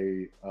being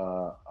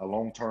a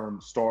long-term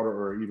starter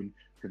or even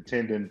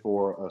contending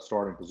for a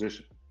starting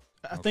position.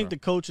 I think the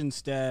coaching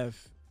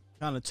staff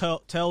kind of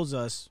tells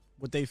us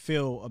what they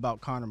feel about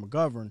Connor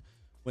McGovern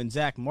when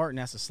Zach Martin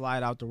has to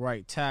slide out the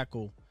right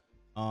tackle,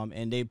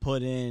 and they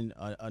put in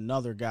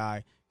another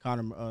guy,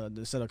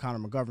 instead of Connor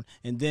McGovern.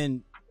 And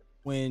then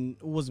who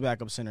was the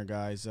backup center,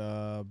 guys?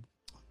 Joe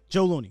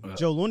Looney.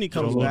 Joe Looney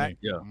comes back.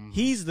 Yeah.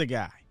 He's the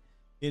guy.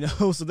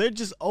 So they're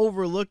just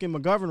overlooking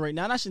McGovern right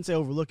now. And I shouldn't say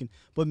overlooking,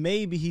 but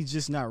maybe he's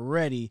just not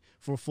ready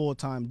for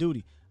full-time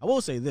duty. I will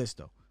say this,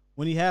 though.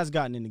 When he has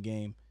gotten in the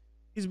game,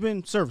 he's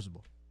been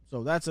serviceable.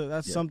 So that's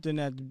something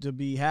to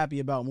be happy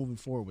about moving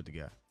forward with the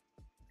guy.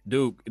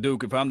 Duke,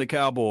 if I'm the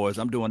Cowboys,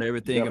 I'm doing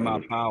everything in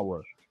my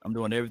power I'm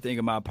doing everything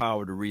in my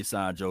power to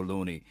re-sign Joe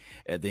Looney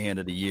at the end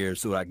of the year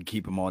so I can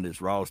keep him on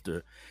this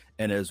roster.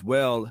 And as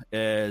well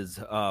as,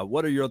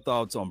 what are your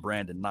thoughts on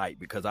Brandon Knight?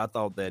 Because I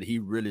thought that he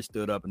really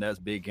stood up, and that's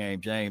big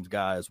game James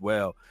guy as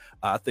well.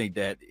 I think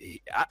that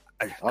I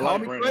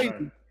like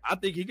Brandon. I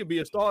think he could be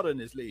a starter in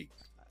this league.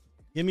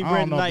 Give me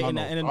Brandon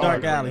Knight in a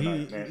dark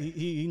alley.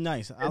 He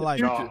nice. I like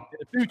it. In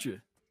the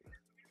future.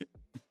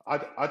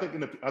 I think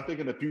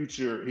in the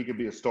future he could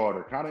be a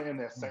starter, kind of in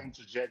that same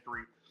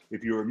trajectory.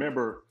 If you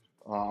remember,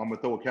 I'm gonna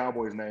throw a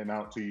Cowboys name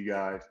out to you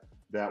guys.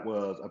 That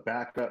was a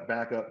backup.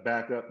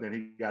 Then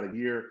he got a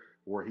year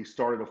where he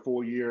started a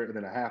full year and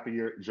then a half a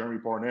year. Jeremy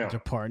Parnell.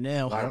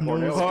 Parnell.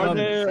 Parnell.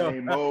 The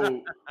same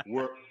mode.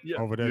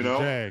 Over there, the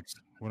Jags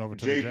went over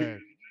to the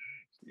Jags.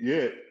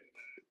 Yeah,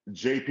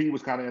 JP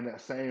was kind of in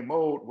that same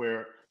mode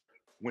where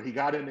when he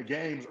got into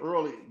games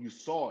early, you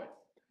saw it.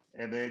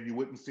 And then you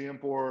wouldn't see him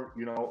for,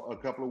 a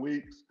couple of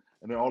weeks.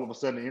 And then all of a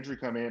sudden the injury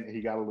come in and he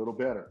got a little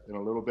better and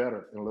a little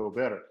better and a little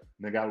better.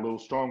 And they got a little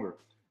stronger.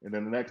 And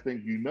then the next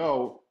thing you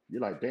know, you're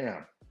like,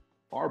 damn,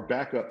 our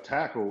backup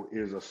tackle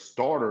is a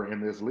starter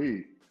in this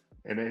league.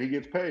 And then he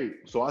gets paid.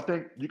 So I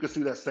think you can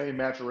see that same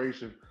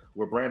maturation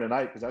with Brandon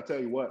Knight. Because I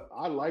tell you what,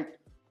 I liked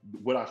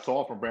what I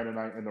saw from Brandon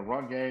Knight in the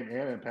run game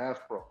and in pass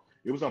pro.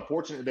 It was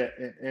unfortunate that,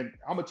 and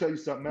I'm going to tell you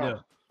something else.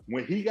 Yeah.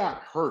 When he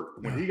got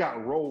hurt, when he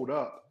got rolled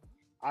up,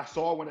 I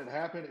saw when it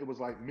happened, it was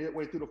like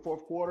midway through the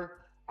fourth quarter.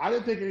 I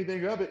didn't think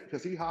anything of it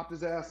because he hopped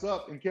his ass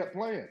up and kept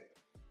playing.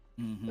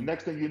 Mm-hmm. The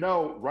next thing you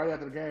know, right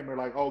after the game, they're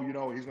like, oh,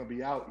 he's going to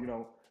be out,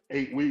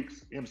 8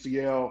 weeks,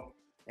 MCL.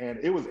 And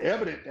it was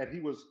evident that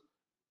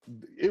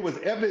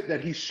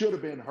he should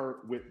have been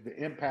hurt with the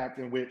impact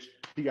in which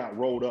he got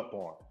rolled up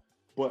on.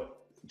 But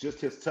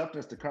just his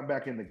toughness to come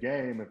back in the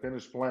game and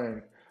finish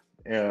playing,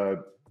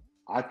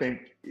 I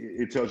think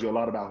it tells you a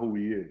lot about who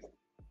he is.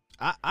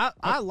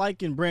 I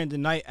liken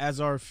Brandon Knight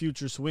as our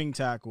future swing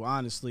tackle,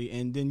 honestly,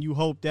 and then you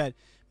hope that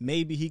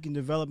maybe he can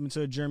develop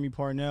into a Jeremy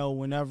Parnell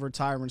whenever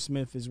Tyron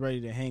Smith is ready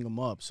to hang him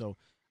up. So,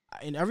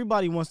 and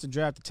everybody wants to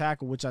draft a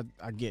tackle, which I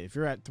get. If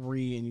you're at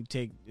 3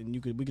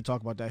 and we could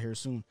talk about that here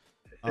soon.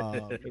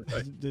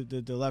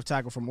 The left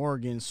tackle from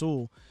Oregon,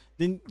 Sewell,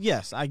 then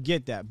yes, I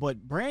get that.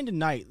 But Brandon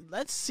Knight,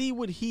 let's see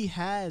what he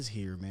has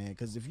here, man.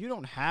 Because if you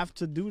don't have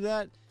to do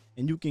that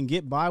and you can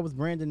get by with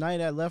Brandon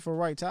Knight at left or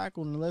right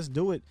tackle, then let's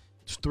do it.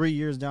 3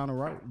 years down the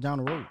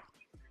road.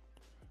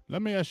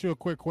 Let me ask you a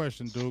quick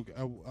question, Duke.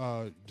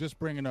 Just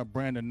bringing up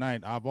Brandon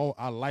Knight.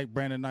 I like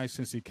Brandon Knight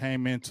since he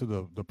came into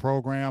the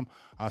program.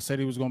 I said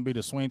he was going to be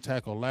the swing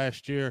tackle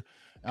last year.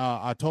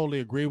 I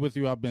totally agree with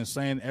you. I've been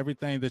saying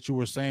everything that you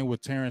were saying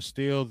with Terrence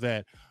Steele,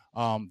 that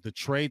the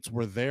traits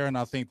were there, and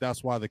I think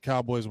that's why the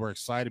Cowboys were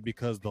excited,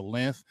 because the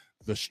length,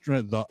 the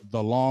strength,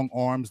 the long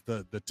arms,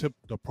 the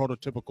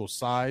prototypical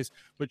size.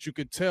 But you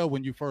could tell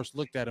when you first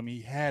looked at him,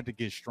 he had to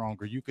get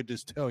stronger. You could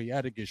just tell he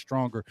had to get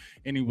stronger,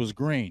 and he was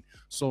green.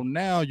 So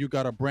now you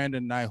got a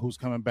Brandon Knight who's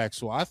coming back.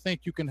 So I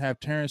think you can have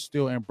Terrence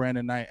Steele and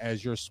Brandon Knight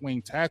as your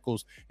swing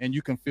tackles, and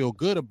you can feel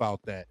good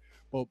about that.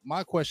 But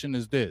my question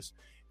is this: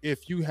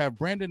 if you have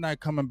Brandon Knight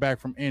coming back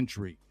from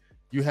injury,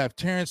 you have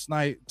Terrence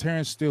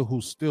Steele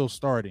who's still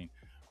starting.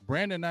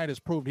 Brandon Knight has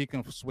proved he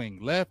can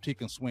swing left, he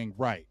can swing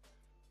right.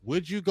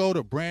 Would you go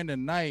to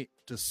Brandon Knight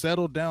to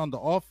settle down the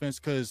offense?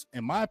 Because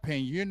in my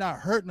opinion, you're not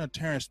hurting a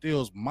Terrence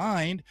Steele's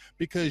mind,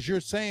 because you're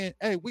saying,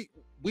 hey, we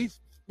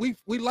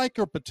like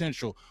your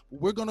potential.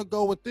 We're gonna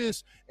go with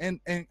this and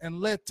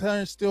let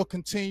Terrence Steele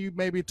continue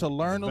maybe to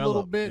learn a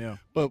little bit. Yeah.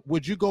 But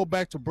would you go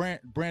back to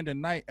Brandon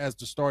Knight as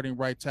the starting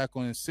right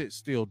tackle and sit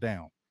Steele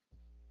down?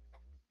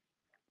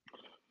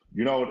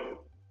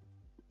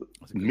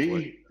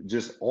 Me,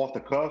 just off the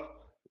cuff,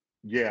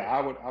 yeah,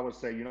 I would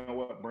say,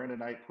 what, Brandon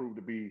Knight proved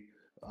to be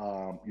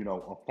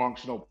a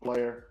functional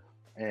player,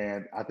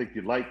 and I think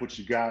you like what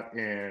you got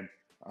in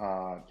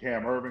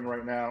Cam Irving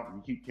right now.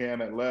 You keep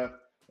Cam at left,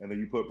 and then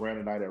you put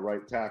Brandon Knight at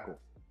right tackle.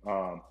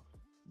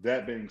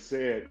 That being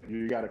said,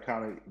 you got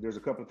to there's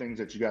a couple of things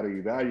that you got to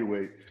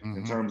evaluate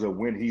in terms of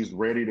when he's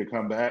ready to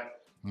come back.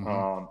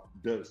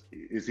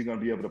 Is he going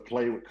to be able to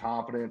play with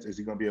confidence? Is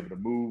he going to be able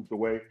to move the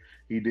way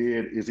he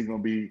did? Is he going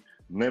to be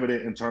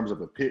limited in terms of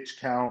the pitch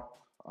count?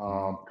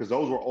 Because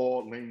those were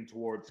all leaning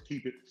towards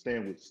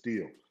staying with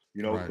Steele.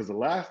 Because the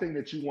last thing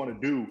that you want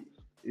to do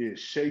is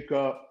shake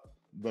up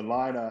the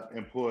lineup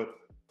and put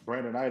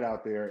Brandon Knight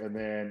out there, and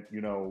then,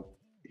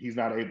 he's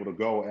not able to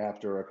go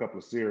after a couple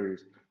of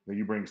series. Then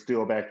you bring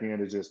Steele back in.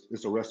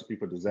 It's a recipe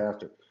for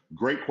disaster.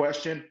 Great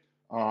question.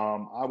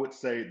 I would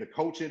say the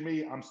coach in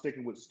me, I'm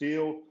sticking with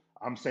Steele.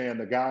 I'm saying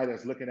the guy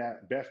that's looking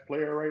at best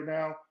player right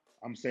now,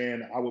 I'm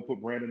saying I would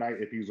put Brandon Knight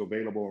if he's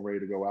available and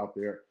ready to go out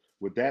there.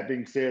 With that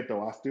being said,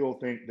 though, I still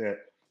think that,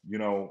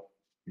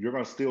 you're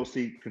going to still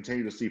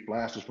continue to see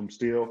flashes from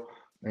Steele.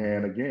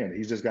 And again,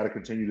 he's just got to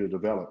continue to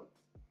develop.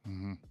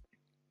 Mm-hmm.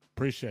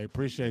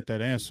 Appreciate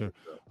that answer.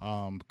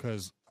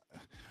 Because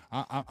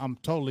I'm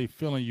totally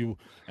feeling you.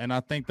 And I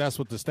think that's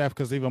what the staff,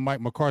 because even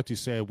Mike McCarthy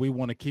said, we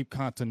want to keep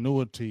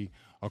continuity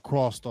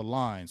across the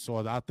line. So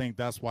I think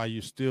that's why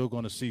you're still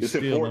going to see it's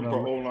Steele. Important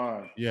for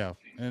O-line. Yeah,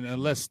 and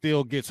unless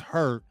Steele gets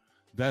hurt,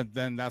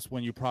 then that's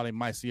when you probably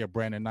might see a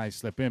Brandon Knight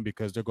slip in,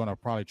 because they're going to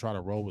probably try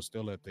to roll with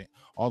Steele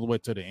all the way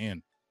to the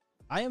end.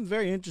 I am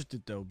very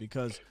interested though,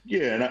 because go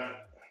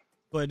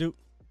ahead, Duke.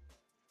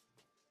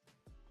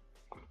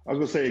 I was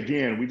gonna say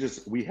again,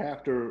 we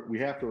have to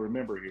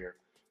remember here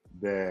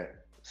that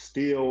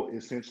Steele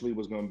essentially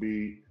was going to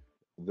be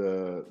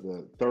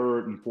the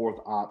third and fourth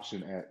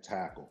option at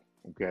tackle.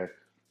 Okay,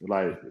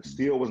 like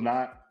Steele wasn't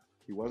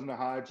a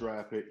high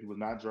draft pick. He was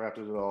not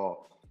drafted at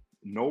all.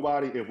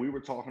 Nobody, if we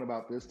were talking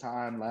about this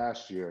time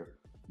last year,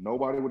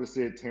 nobody would have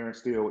said Terrence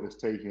Steele is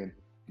taking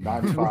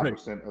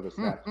 95% of the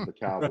snaps of the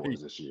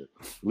Cowboys this year.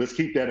 Let's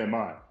keep that in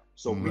mind.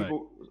 So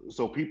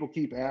people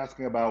keep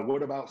asking about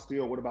what about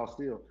Steele? What about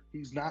Steele?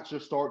 He's not your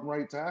starting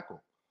right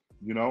tackle.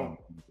 You know,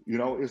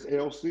 it's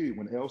LC.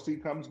 When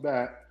LC comes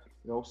back,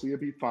 LC will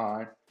be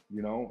fine.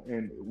 You know,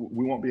 and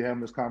we won't be having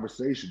this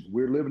conversation.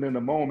 We're living in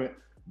the moment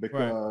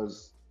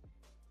because,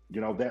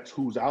 that's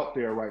who's out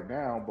there right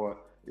now. But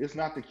it's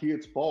not the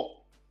kid's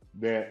fault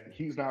that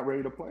he's not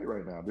ready to play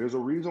right now. There's a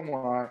reason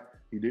why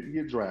he didn't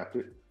get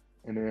drafted,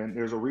 and then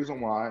there's a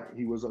reason why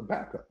he was a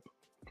backup,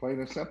 plain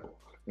and simple.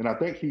 And I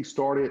think he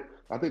started.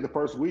 I think the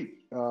first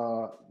week,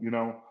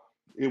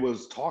 it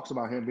was talks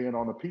about him being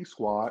on the P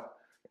squad,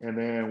 and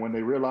then when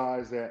they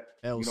realized that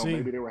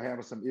maybe they were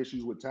having some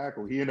issues with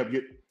tackle, he ended up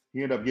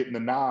getting the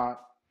nod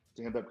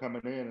to end up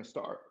coming in and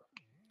start.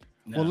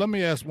 Well, let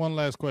me ask one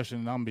last question,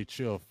 and I'm gonna be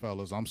chill,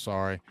 fellas. I'm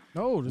sorry.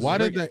 No, why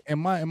did they? In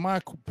my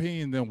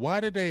opinion, then why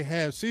did they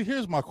have? See,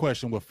 here's my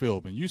question with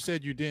Philbin. You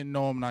said you didn't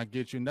know him, and I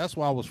get you, and that's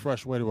why I was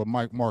frustrated with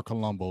Mark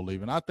Colombo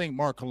leaving. I think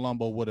Mark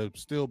Colombo would have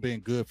still been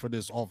good for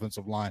this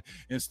offensive line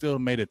and still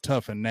made it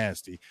tough and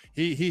nasty.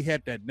 He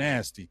had that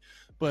nasty,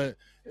 but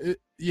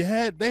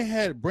they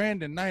had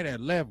Brandon Knight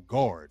at left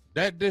guard.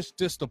 That just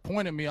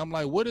disappointed me. I'm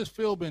like, what has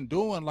Phil been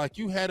doing? Like,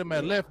 you had him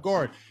at left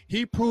guard.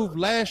 He proved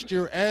last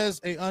year as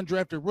a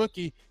undrafted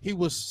rookie he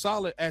was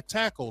solid at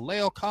tackle.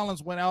 La'el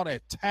Collins went out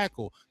at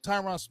tackle.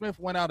 Tyron Smith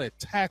went out at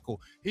tackle.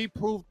 He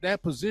proved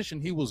that position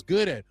he was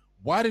good at.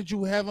 Why did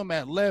you have him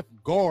at left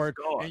guard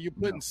and you're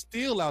putting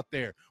Steele out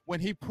there?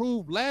 When he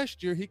proved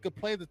last year he could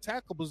play the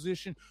tackle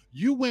position,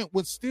 you went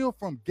with Steele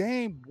from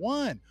game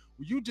one.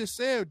 You just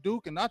said,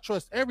 Duke, and I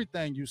trust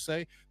everything you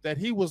say, that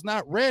he was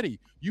not ready.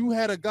 You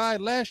had a guy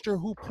last year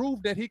who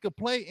proved that he could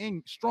play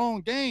in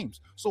strong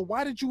games. So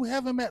why did you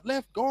have him at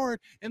left guard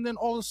and then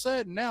all of a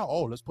sudden now,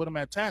 let's put him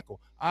at tackle?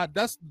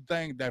 That's the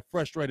thing that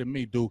frustrated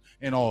me, Duke,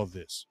 in all of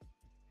this.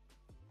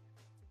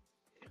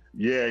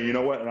 Yeah, you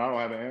know what? And I don't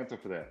have an answer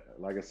for that.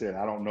 Like I said,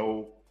 I don't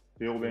know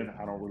Philbin.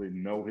 I don't really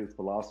know his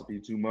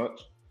philosophy too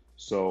much.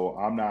 So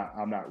I'm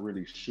not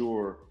really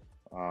sure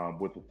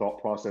what the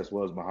thought process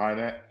was behind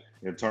that.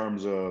 In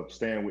terms of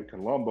staying with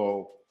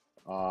Colombo,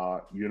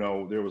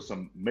 there was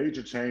some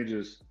major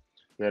changes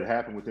that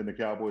happened within the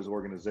Cowboys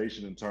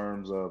organization in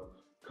terms of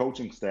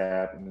coaching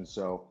staff. And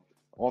so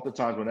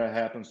oftentimes when that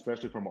happens,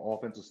 especially from an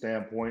offensive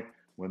standpoint,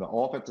 when the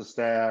offensive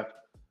staff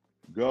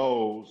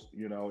goes,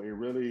 it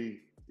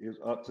really is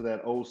up to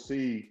that OC.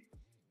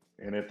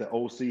 And if the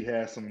OC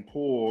has some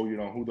pull,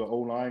 who the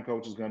O-line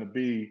coach is going to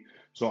be.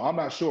 So I'm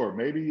not sure.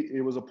 Maybe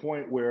it was a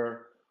point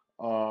where,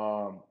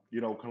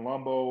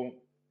 Colombo,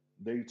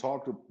 they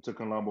talked to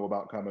Colombo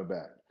about coming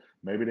back.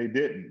 Maybe they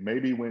didn't.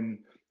 Maybe when,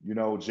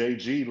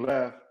 JG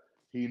left,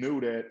 he knew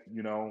that,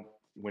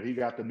 when he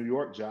got the New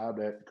York job,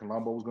 that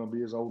Colombo was going to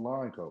be his old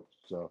line coach.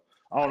 So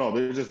I don't know.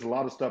 There's just a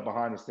lot of stuff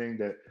behind the scene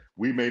that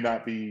we may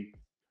not be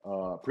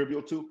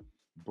privy to.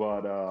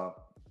 But,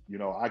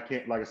 I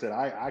can't, like I said,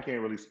 I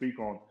can't really speak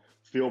on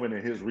Philbin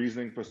and his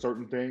reasoning for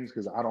certain things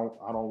because I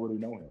don't really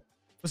know him.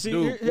 See,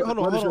 hold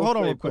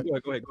on real quick.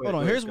 Hold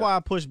on. Here's why I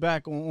push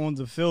back on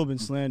the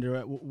Philbin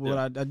slander.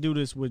 I do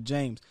this with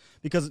James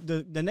because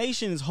the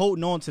nation is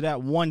holding on to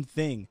that one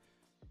thing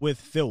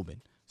with Philbin,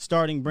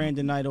 starting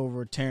Brandon Knight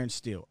over Terrence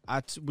Steele.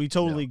 We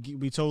totally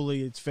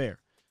it's fair,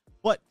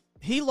 but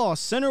he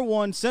lost center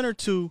 1, center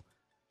 2,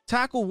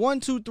 tackle 1,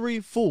 2, 3,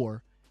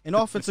 4, and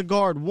offensive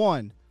guard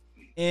 1,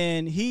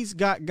 and he's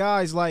got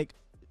guys like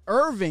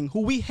Irving, who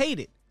we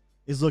hated,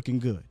 is looking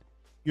good.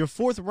 Your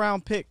 4th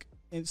round pick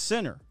in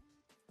center,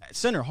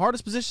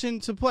 hardest position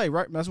to play,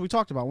 right? That's what we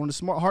talked about. One of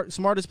the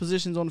smartest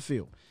positions on the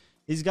field.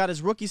 He's got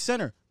his rookie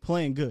center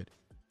playing good.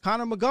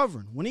 Connor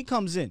McGovern, when he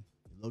comes in,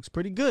 he looks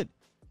pretty good.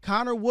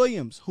 Connor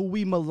Williams, who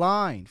we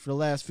maligned for the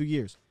last few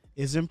years,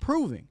 is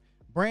improving.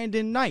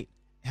 Brandon Knight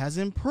has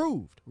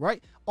improved,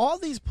 right? All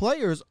these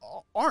players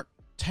aren't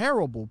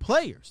terrible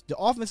players. The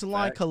offensive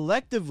line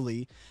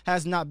collectively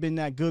has not been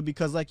that good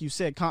because, like you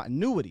said,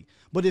 continuity.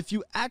 But if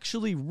you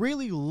actually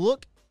really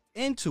look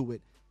into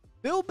it,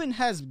 Philbin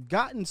has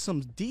gotten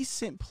some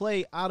decent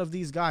play out of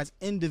these guys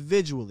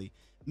individually.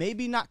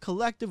 Maybe not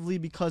collectively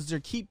because they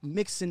keep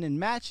mixing and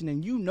matching,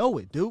 and you know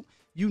it, dude.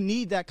 You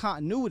need that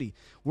continuity.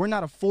 We're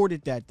not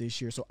afforded that this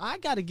year. So I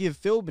got to give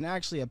Philbin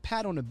actually a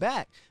pat on the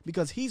back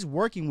because he's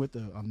working with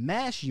a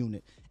mash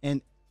unit.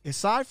 And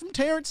aside from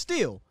Terrence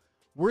Steele,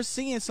 we're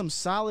seeing some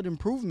solid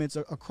improvements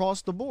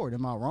across the board.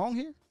 Am I wrong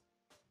here?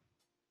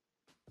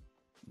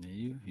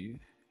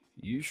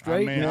 You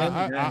straight, I mean,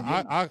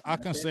 man. I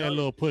can say a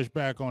little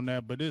pushback on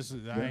that, but I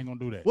ain't gonna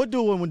do that. What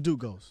do when Duke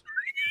goes?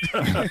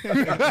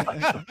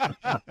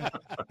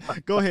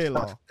 Go ahead,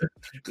 Law.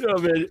 You know,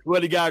 man,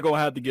 well, the guy gonna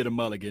have to get a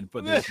mulligan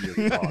for this year.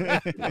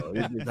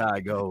 It's just how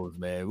it goes,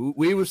 man.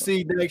 We will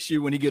see next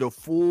year when he get a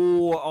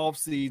full off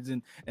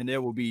season, and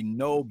there will be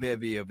no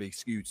bevy of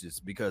excuses,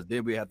 because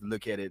then we have to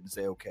look at it and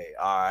say, okay,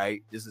 all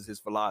right, this is his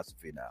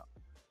philosophy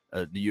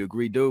now. Do you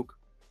agree, Duke?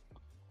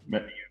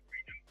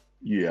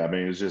 Yeah, I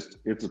mean,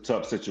 it's a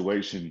tough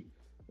situation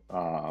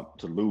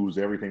to lose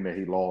everything that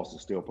he lost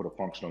and still put a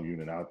functional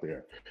unit out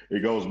there.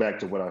 It goes back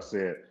to what I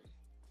said.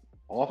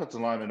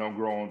 Offensive linemen don't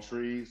grow on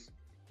trees.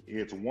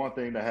 It's one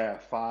thing to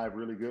have 5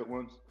 really good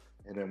ones,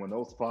 and then when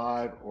those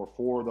 5 or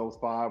 4 of those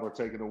 5 are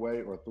taken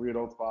away, or 3 of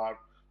those 5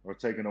 are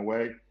taken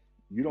away,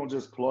 you don't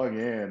just plug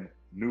in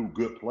new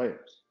good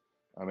players.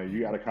 I mean,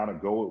 you got to kind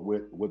of go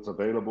with what's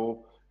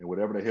available and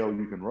whatever the hell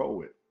you can roll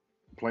with.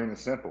 Plain and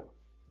simple.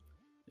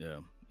 Yeah.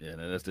 Yeah,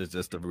 that's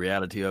just the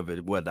reality of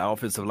it. What the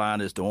offensive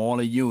line is the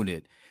only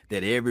unit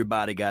that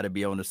everybody got to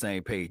be on the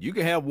same page. You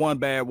can have one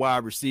bad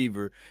wide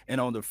receiver, and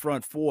on the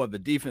front 4 of the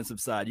defensive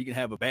side, you can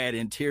have a bad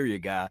interior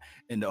guy,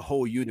 and the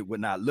whole unit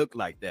would not look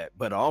like that.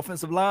 But an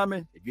offensive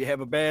lineman, if you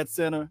have a bad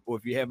center or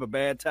if you have a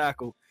bad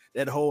tackle,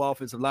 that whole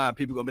offensive line,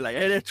 people are going to be like,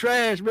 hey, they're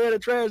trash, man, they're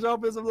trash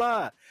offensive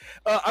line.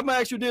 I'm going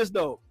to ask you this,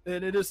 though,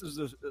 and this is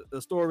a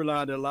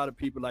storyline that a lot of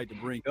people like to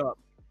bring up.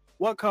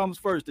 What comes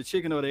first, the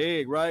chicken or the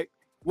egg, right?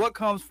 What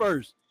comes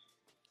first?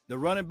 The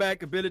running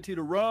back ability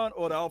to run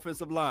or the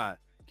offensive line?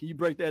 Can you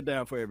break that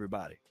down for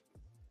everybody?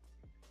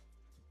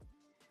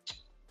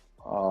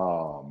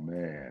 Oh,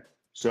 man.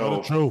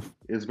 So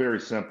it's very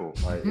simple.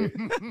 Like,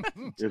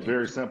 it's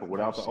very simple.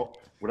 Without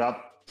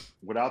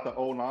the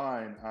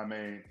O-line, I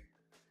mean,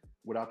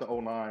 without the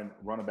O-line,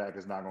 running back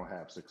is not going to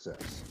have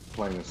success,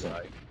 plain and simple.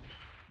 Right.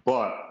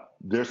 But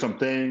there's some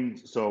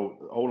things. So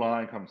the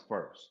O-line comes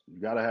first. You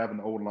got to have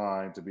an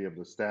O-line to be able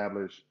to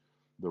establish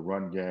the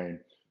run game.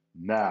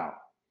 Now,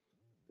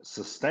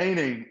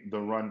 sustaining the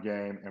run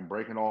game and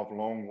breaking off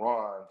long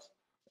runs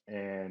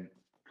and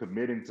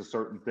committing to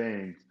certain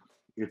things,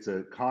 it's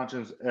a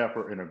conscious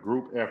effort and a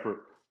group effort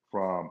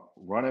from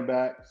running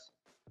backs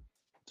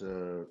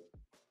to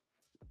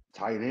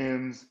tight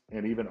ends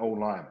and even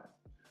O-linemen.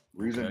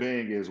 Reason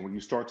being is when you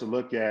start to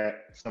look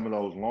at some of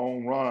those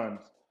long runs,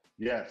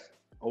 yes,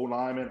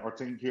 O-linemen are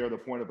taking care of the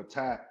point of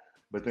attack,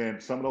 but then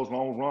some of those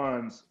long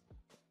runs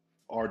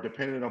are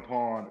dependent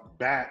upon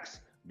backs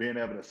being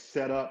able to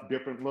set up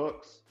different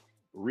looks,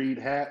 read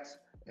hats,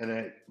 and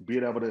then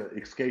being able to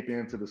escape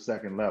into the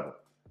second level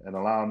and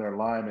allowing their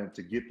linemen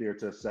to get there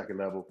to a second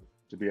level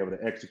to be able to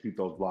execute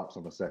those blocks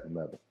on the second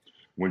level.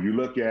 When you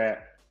look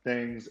at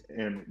things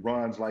in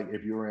runs, like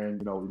if you're in,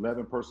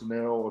 11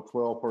 personnel or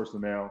 12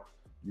 personnel,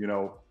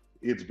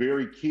 it's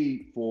very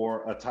key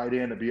for a tight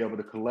end to be able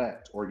to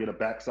collect or get a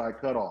backside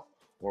cutoff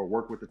or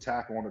work with the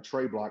tackle on a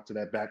tray block to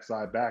that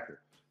backside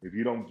backer. If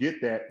you don't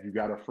get that, you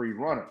got a free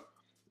runner.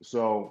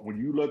 So when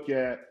you look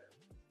at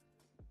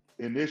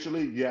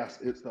initially, yes,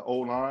 it's the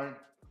O-line,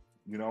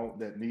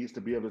 that needs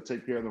to be able to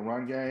take care of the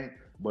run game,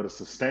 but a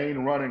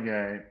sustained running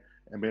game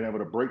and being able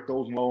to break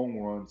those long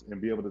runs and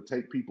be able to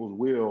take people's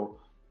will,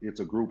 it's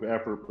a group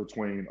effort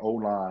between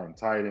O-line,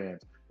 tight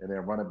ends, and then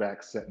running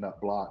back setting up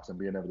blocks and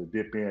being able to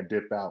dip in,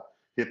 dip out,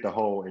 hit the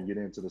hole, and get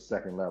into the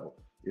second level.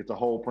 It's a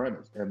whole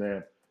premise. And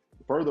then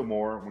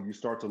furthermore, when you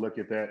start to look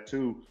at that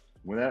too,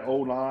 when that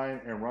O-line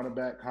and running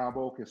back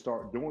combo can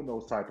start doing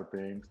those type of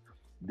things,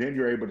 then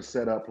you're able to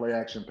set up play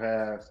action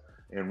pass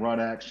and run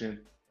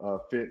action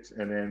fits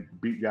and then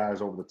beat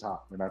guys over the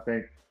top. And I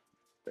think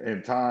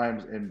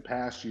in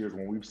past years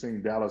when we've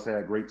seen Dallas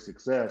had great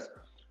success,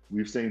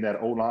 we've seen that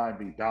O-line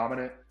be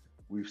dominant.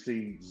 We've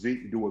seen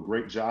Zeke do a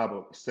great job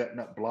of setting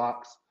up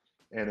blocks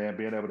and then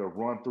being able to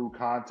run through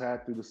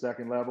contact through the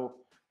second level.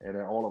 And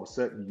then all of a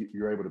sudden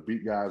you're able to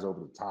beat guys over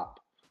the top,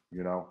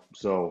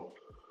 So,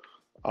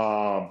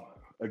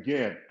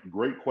 again,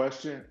 great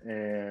question.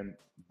 And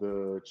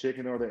the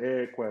chicken or the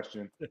egg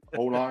question,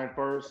 O-line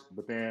first,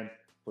 but then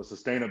for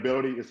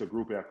sustainability, it's a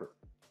group effort.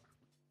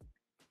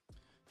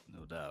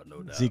 No doubt.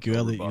 Ezekiel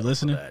Elliott, you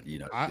listening?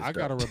 I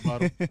got a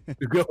rebuttal.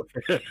 Go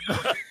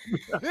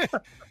ahead.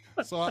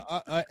 So,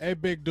 hey,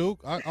 Big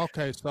Duke.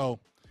 Okay, so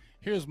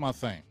here's my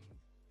thing.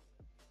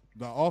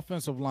 The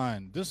offensive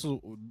line.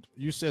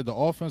 You said the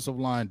offensive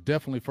line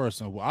definitely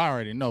first, and I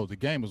already know the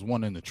game is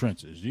won in the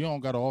trenches. You don't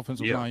got an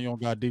offensive line, you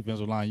don't got a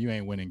defensive line, you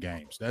ain't winning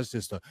games. That's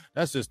just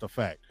a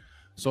fact.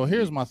 So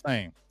here's my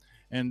thing,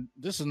 and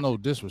this is no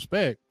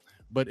disrespect,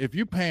 but if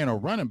you're paying a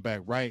running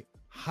back, right,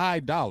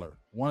 high dollar,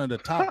 one of the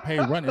top paid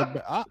running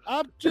back,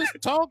 I'm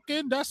just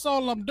talking. That's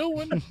all I'm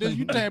doing.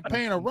 You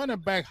paying a running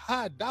back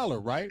high dollar,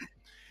 right?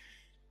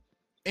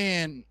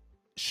 And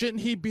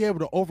shouldn't he be able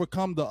to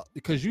overcome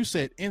because you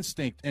said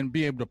instinct and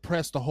be able to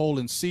press the hole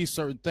and see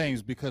certain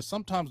things, because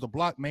sometimes the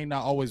block may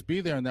not always be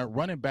there and that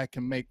running back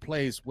can make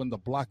plays when the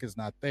block is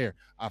not there.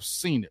 I've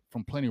seen it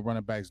from plenty of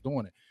running backs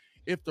doing it.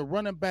 If the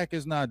running back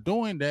is not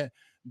doing that,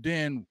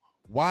 then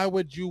why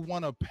would you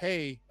want to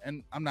pay?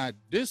 And I'm not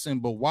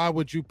dissing, but why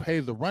would you pay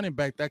the running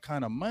back that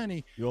kind of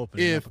money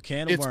if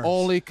it's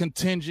only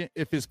contingent?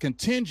 If it's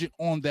contingent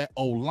on that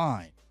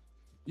O-line,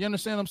 you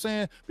understand what I'm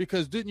saying?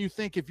 Because didn't you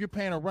think if you're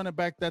paying a running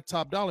back that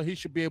top dollar, he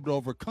should be able to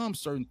overcome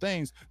certain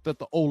things that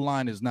the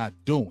O-line is not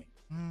doing?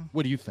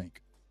 What do you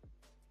think?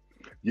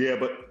 Yeah,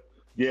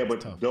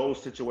 but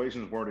those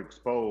situations weren't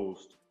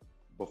exposed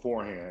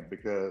beforehand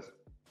because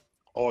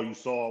all you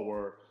saw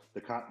were the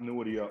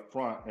continuity up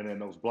front, and then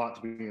those blocks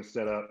being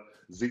set up,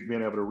 Zeke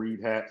being able to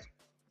read hats,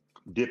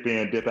 dip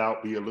in, dip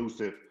out, be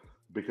elusive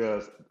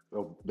because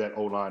of that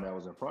O-line that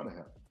was in front of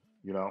him.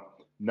 You know,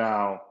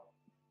 now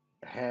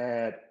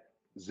had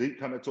Zeke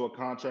come into a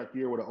contract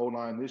year with an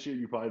O-line this year,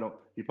 he probably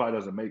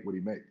doesn't make what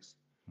he makes.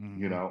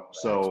 You know,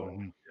 so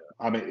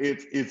I mean,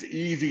 it's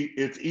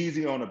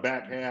easy on the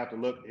back half to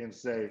look and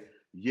say,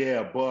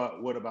 yeah,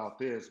 but what about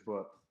this?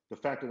 But the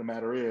fact of the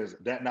matter is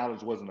that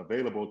knowledge wasn't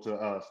available to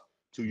us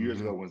 2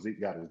 years ago when Zeke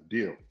got his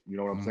deal. You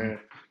know what I'm saying?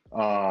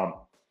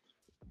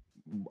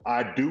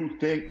 I do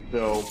think,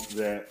 though,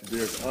 that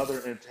there's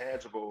other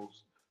intangibles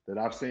that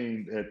I've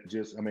seen that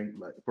just, I mean,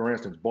 like, for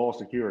instance, ball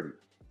security.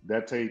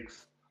 That's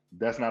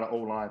not an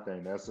O-line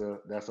thing. That's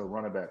a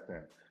running back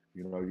thing.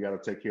 You know, you got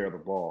to take care of the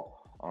ball.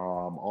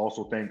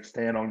 Also think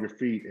stand on your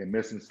feet and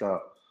missing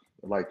stuff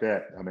like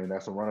that. I mean,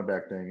 that's a running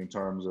back thing in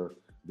terms of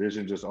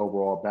vision, just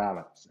overall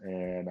balance.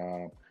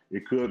 And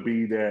it could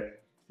be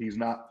that he's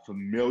not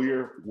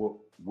familiar with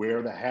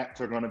where the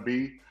hats are going to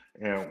be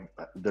and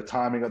the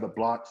timing of the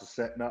blocks is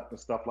setting up and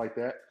stuff like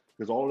that,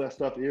 because all of that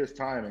stuff is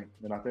timing.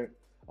 And I think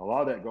a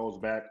lot of that goes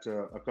back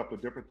to a couple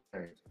of different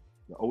things.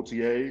 The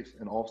OTAs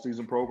and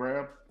off-season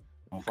program,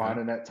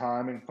 finding that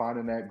timing,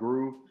 finding that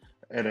groove,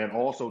 and then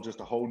also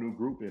just a whole new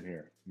group in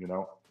here, you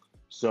know?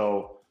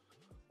 So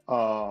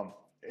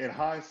in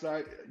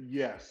hindsight,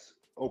 yes,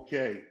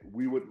 okay,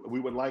 we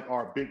would like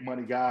our big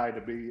money guy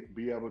to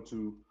be able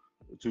to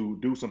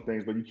do some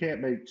things, but you can't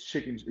make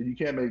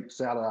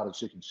salad out of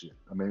chicken shit.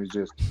 I mean, it's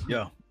just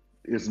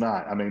it's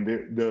not. I mean,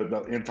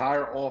 the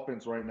entire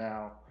offense right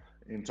now,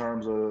 in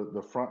terms of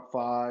the front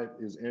five,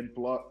 is in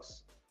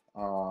flux.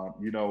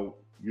 You know,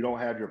 you don't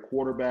have your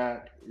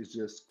quarterback. It's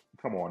just,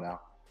 come on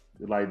now.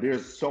 Like,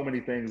 there's so many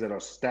things that are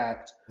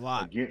stacked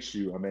against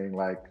you. I mean,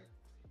 like,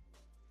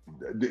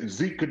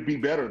 Zeke could be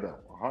better though,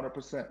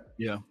 100%.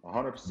 Yeah,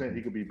 100%.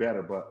 He could be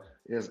better, but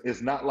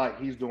it's not like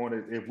he's doing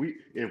it.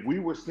 If we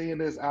were seeing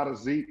this out of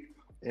Zeke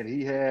and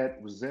he had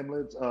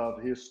resemblance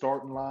of his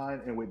starting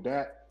line, and with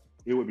that,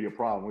 it would be a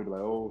problem. We'd be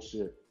like, oh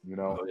shit, you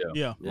know?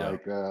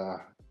 Like,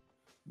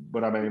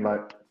 but I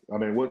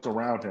mean, what's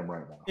around him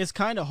right now? It's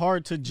kind of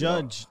hard to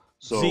judge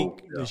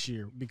Zeke this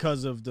year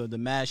because of the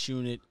mash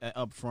unit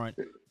up front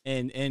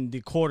and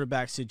the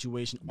quarterback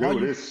situation.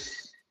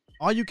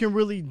 All you can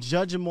really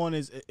judge him on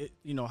is,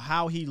 you know,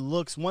 how he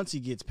looks once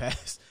he gets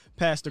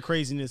past the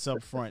craziness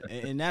up front.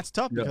 And that's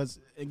tough because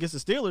against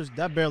the Steelers,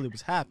 that barely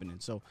was happening.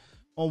 So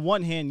on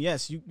one hand,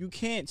 yes, you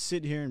can't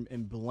sit here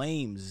and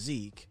blame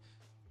Zeke.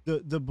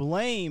 The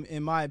blame,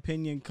 in my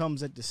opinion,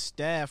 comes at the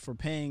staff for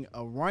paying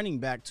a running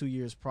back 2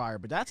 years prior,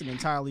 but that's an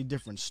entirely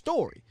different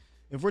story.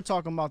 If we're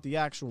talking about the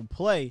actual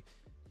play,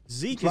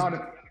 Zeke's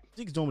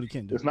doing what he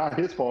can do. It's not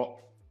his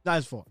fault. Not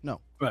his fault,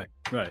 no. Right.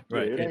 Yeah,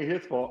 it ain't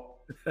his fault.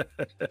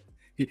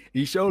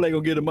 he sure ain't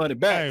gonna get the money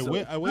back.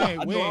 Hey, I'm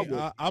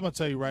gonna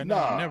tell you right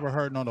now, I never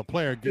hurting on a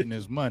player getting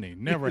his money.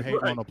 Never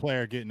hating on a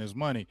player getting his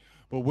money.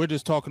 But we're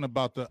just talking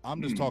about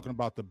I'm just talking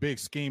about the big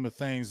scheme of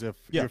things. If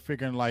you're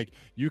figuring like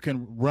you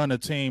can run a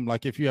team,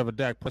 like if you have a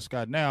Dak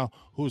Prescott now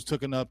who's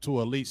taken up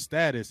to elite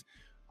status,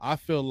 I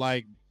feel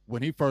like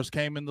when he first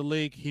came in the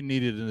league, he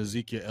needed an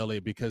Ezekiel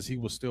Elliott because he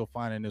was still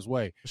finding his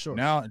way. Sure.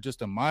 Now,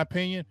 just in my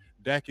opinion,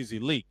 Dak is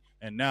elite.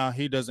 And now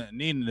he doesn't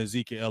need an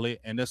Ezekiel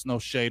Elliott, and that's no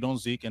shade on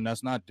Zeke, and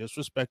that's not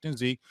disrespecting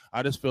Zeke.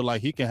 I just feel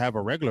like he can have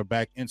a regular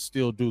back and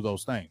still do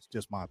those things.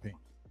 Just my opinion.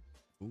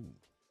 Ooh,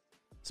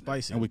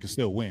 spicy. And we can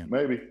still win.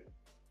 Maybe.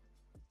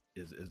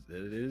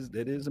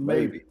 It is a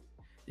maybe.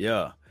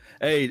 Yeah.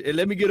 Hey,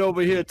 let me get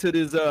over here to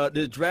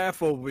this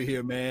draft over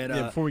here, man.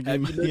 Before we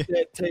get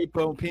that tape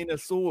on Penei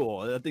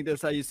Sewell. I think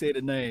that's how you say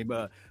the name.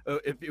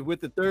 If with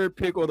the third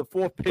pick or the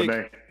fourth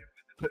pick.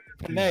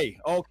 Penei.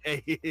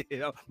 Okay,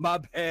 my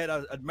bad.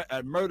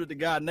 I murdered the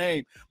guy's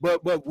name.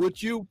 But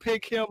would you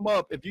pick him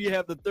up if you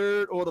have the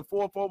third or the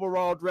fourth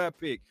overall draft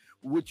pick?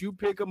 Would you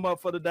pick him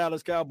up for the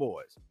Dallas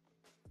Cowboys?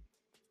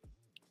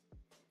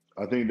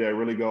 I think that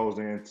really goes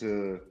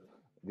into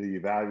the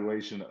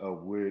evaluation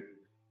of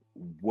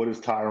what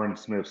is Tyron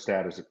Smith's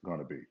status going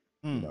to be.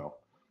 You know,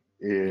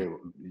 if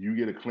you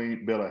get a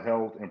clean bill of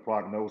health and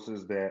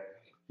prognosis that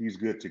he's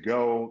good to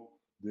go.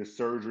 This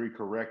surgery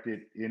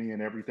corrected any and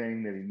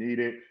everything that he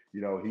needed.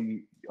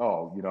 The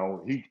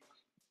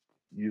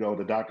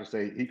doctors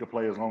say he could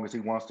play as long as he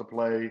wants to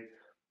play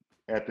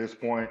at this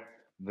point,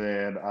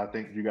 then I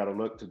think you got to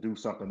look to do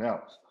something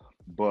else.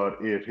 But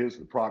if his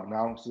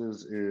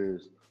prognosis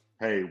is,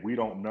 hey, we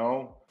don't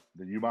know,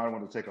 then you might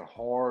want to take a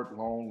hard,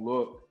 long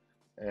look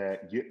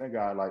at getting a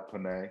guy like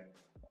Penei.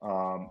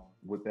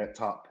 with that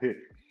top pick.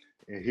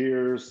 And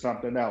here's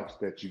something else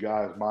that you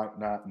guys might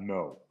not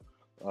know.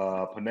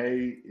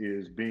 Panay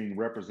is being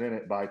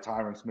represented by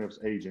Tyron Smith's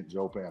agent,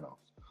 Joe Panos.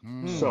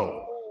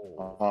 So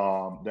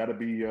that'll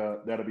be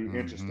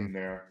interesting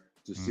there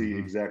to see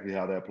exactly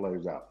how that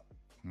plays out.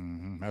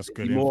 That's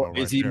good info.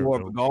 Is he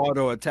more of a guard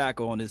or a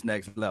tackle on this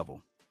next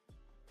level?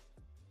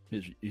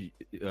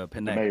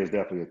 Panay is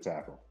definitely a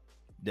tackle.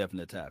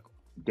 Definitely a tackle.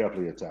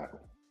 Definitely a tackle.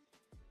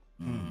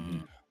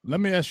 Let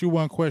me ask you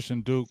one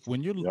question, Duke.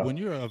 When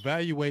you're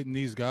evaluating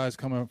these guys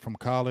coming from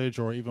college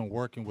or even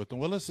working with them,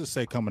 well, let's just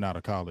say coming out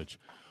of college,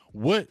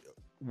 what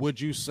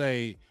would you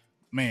say,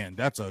 man,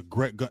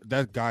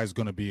 that guy's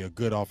going to be a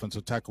good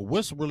offensive tackle?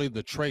 What's really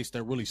the traits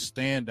that really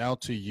stand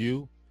out to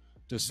you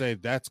to say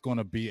that's going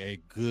to be a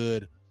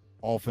good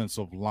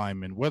offensive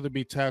lineman, whether it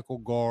be tackle,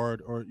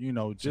 guard, or,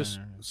 just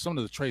some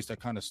of the traits that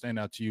kind of stand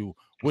out to you?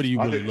 What do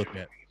you really look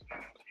at?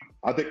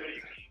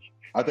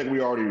 I think we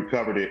already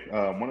covered it.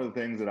 One of the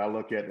things that I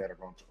look at that are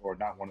going to, or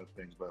not one of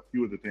the things, but a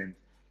few of the things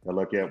I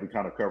look at, we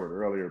kind of covered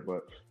earlier,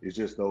 but it's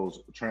just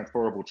those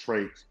transferable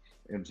traits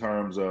in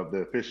terms of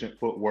the efficient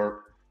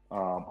footwork,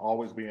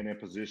 always being in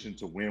position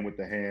to win with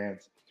the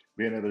hands,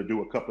 being able to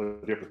do a couple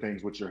of different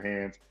things with your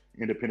hands,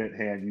 independent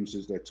hand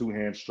usage, that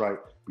two-hand strike,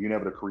 being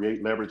able to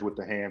create leverage with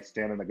the hands,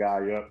 standing the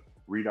guy up,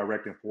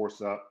 redirecting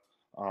force up,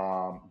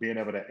 being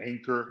able to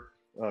anchor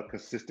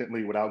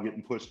consistently without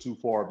getting pushed too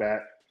far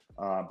back,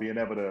 being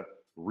able to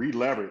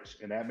re-leverage,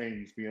 and that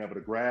means being able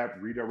to grab,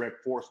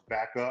 redirect force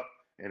back up,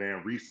 and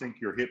then resync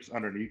your hips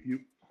underneath you.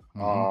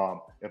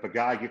 If a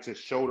guy gets his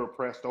shoulder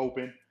pressed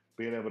open,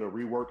 being able to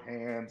rework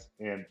hands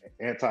and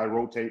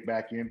anti-rotate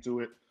back into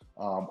it,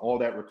 all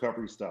that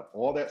recovery stuff.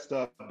 All that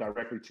stuff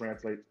directly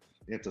translates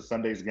into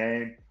Sunday's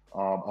game.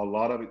 A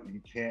lot of it you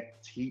can't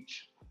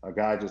teach. A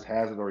guy just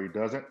has it or he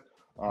doesn't.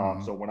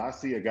 So when I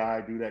see a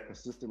guy do that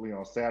consistently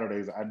on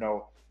Saturdays, I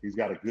know he's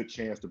got a good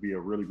chance to be a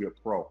really good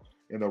pro.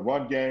 In the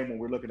run game, when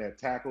we're looking at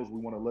tackles,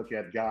 we want to look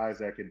at guys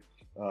that can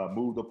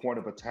move the point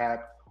of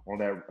attack on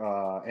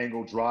that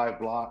angle drive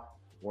block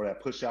or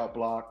that push out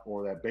block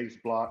or that base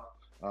block.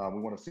 We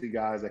want to see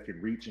guys that can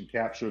reach and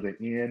capture the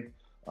end,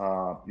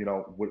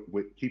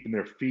 with keeping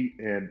their feet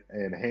and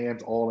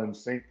hands all in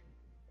sync.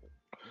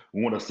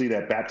 We want to see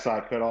that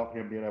backside cutoff,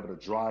 him being able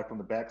to drive from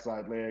the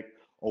backside leg,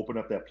 open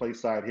up that play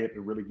side hip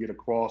and really get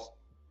across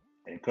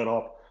and cut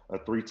off a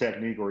 3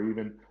 technique or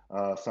even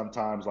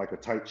sometimes like a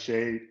tight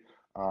shade.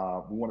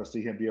 We want to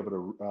see him be able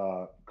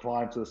to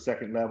climb to the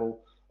second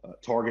level,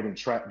 target and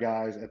track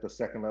guys at the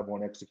second level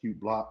and execute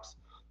blocks.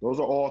 Those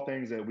are all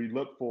things that we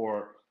look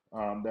for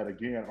that,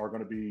 again, are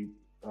going to be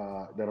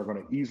that are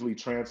going to easily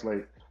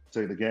translate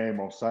to the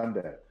game on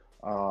Sunday.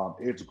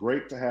 It's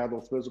great to have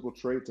those physical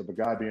traits of a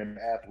guy being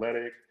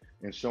athletic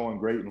and showing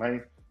great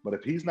length, but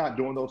if he's not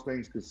doing those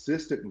things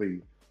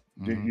consistently,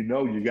 then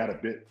you got a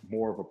bit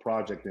more of a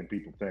project than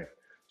people think.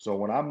 So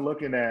when I'm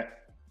looking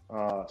at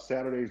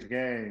Saturday's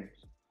games,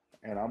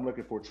 and I'm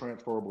looking for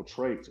transferable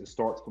traits, it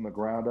starts from the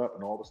ground up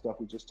and all the stuff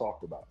we just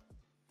talked about.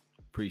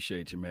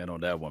 Appreciate you, man,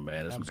 on that one,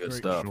 man. That's some good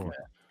stuff, man.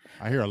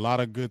 I hear a lot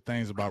of good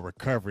things about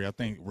recovery. I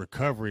think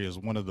recovery is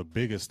one of the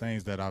biggest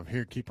things that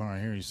keep on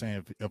hearing you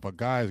saying. If a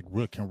guy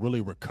can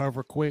really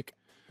recover quick,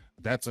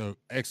 that's an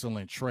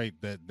excellent trait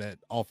that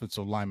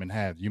offensive linemen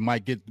have. You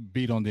might get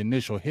beat on the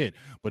initial hit,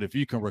 but if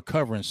you can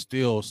recover and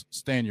still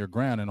stand your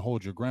ground and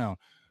hold your ground,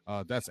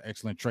 that's an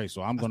excellent trait.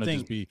 So I'm going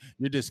to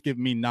you're just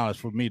giving me knowledge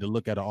for me to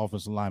look at an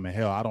offensive lineman.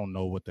 Hell, I don't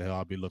know what the hell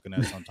I'll be looking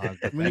at sometimes.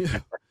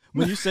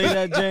 When you say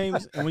that,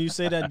 James, and when you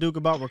say that, Duke,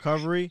 about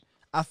recovery,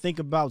 I think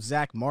about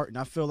Zach Martin.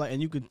 I feel like,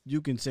 and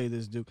you can say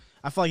this, Duke,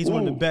 I feel like he's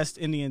one of the best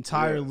in the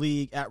entire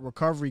league at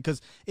recovery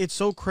because it's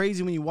so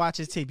crazy when you watch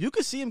his tape. You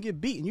can see him get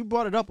beat, and you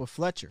brought it up with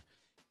Fletcher.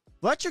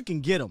 Fletcher can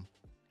get him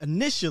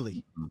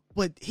initially,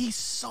 but he's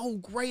so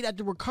great at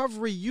the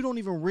recovery, you don't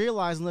even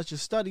realize unless you're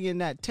studying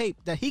that tape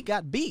that he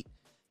got beat.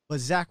 But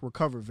Zach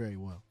recovered very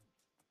well.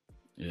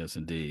 Yes,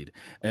 indeed.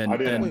 And I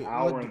did an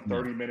hour and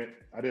 30 minute.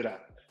 I did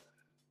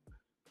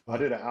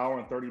an hour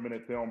and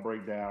 30-minute film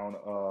breakdown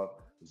of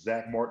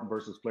Zach Martin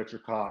versus Fletcher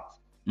Cox.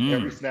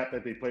 Every snap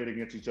that they played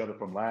against each other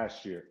from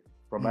last year.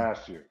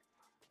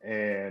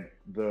 And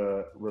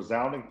the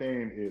resounding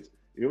theme is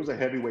it was a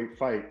heavyweight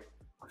fight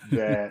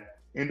that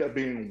ended up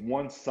being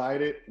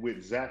one-sided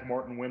with Zach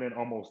Martin winning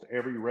almost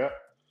every rep.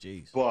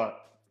 Jeez. But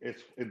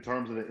it's in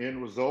terms of the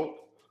end result,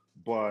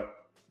 but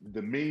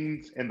the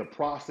means and the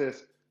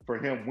process for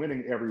him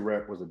winning every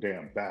rep was a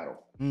damn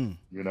battle,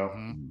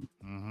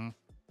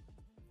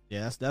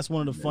 Yeah, that's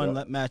one of the fun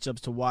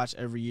matchups to watch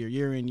every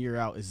year in, year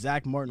out, is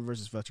Zach Martin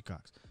versus Fletcher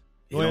Cox.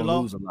 He don't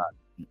lose a lot.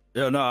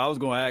 Yeah, no, I was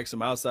going to ask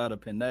him outside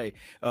of Panay,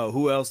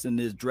 who else in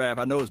this draft?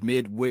 I know it's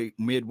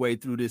midway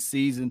through this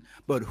season,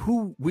 but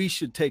who we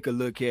should take a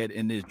look at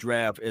in this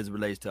draft as it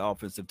relates to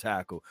offensive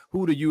tackle?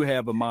 Who do you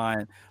have in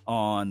mind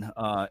on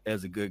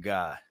as a good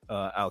guy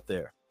out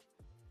there?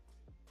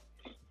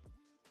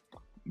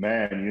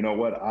 Man, you know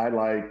what? I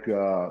like,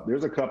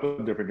 there's a couple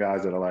of different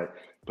guys that I like.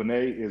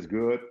 Panay is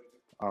good,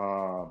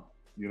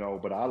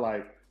 but I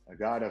like a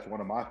guy that's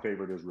one of my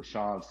favorite is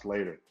Rashawn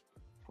Slater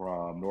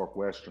from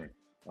Northwestern.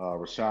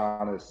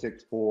 Rashawn is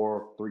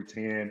 6'4",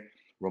 310.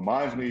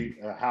 Reminds me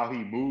how he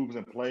moves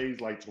and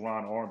plays like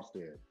Teron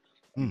Armstead.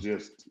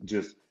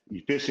 Just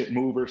efficient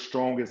mover,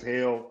 strong as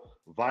hell,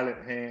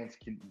 violent hands,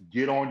 can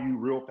get on you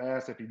real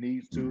fast if he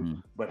needs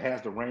to, but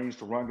has the range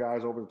to run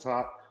guys over the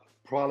top.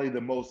 Probably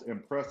the most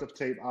impressive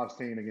tape I've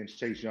seen against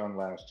Chase Young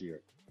last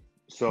year.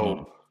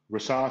 So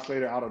Rashawn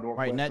Slater out of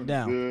Northwestern Writing that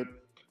down.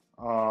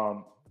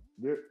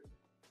 Good.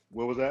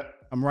 What was that?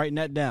 I'm writing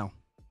that down.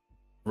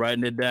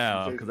 Writing it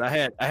down because I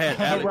had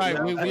Alex, right,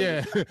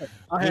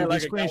 I had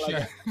like a guy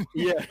screenshot.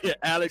 like,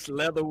 Alex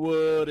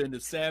Leatherwood and the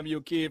Samuel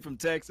kid from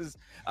Texas.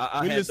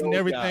 I We had listen to those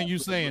everything guys. you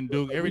saying,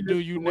 Duke. Every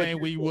dude you name,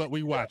 we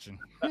watching.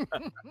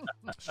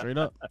 Straight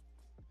up.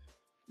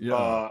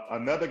 Yeah.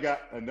 Another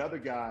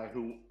guy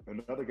who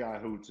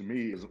to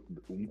me is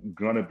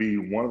gonna be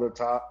one of the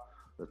top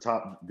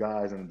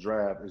guys in the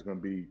draft is gonna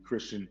be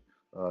Christian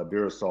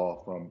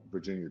Darrisaw from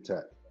Virginia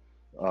Tech.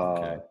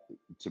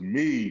 To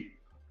me,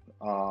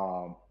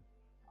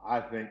 I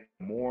think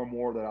more and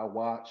more that I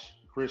watch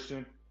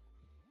Christian,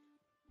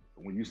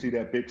 when you see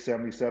that big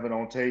 77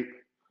 on tape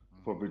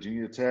for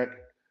Virginia Tech,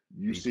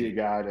 you see a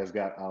guy that's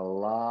got a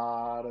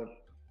lot of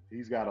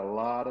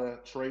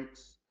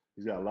traits.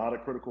 He's got a lot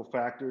of critical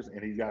factors,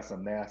 and he's got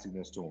some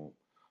nastiness to him.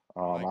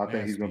 I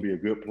think he's going to be a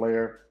good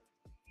player.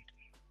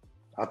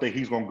 I think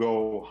he's going to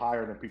go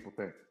higher than people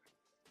think.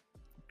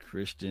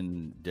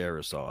 Christian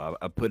Darrisaw.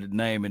 I put his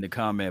name in the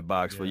comment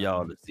box for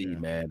y'all to see,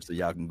 man, so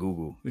y'all can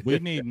Google. We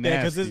need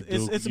nasty,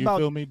 because it's you about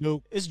feel me,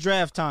 Duke? it's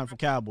draft time for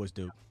Cowboys,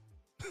 Duke.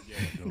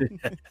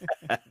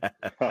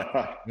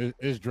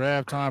 It's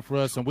draft time for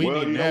us, and we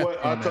need nasty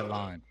on that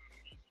line.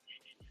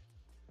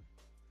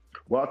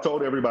 Well, I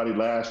told everybody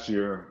last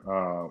year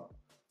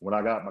when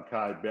I got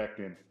Mekhi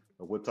Becton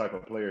what type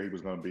of player he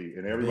was going to be,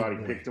 and everybody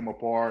picked him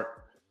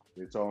apart.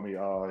 They told me, he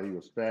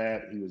was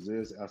fat, he was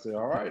this. I said,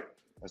 all right.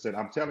 I said,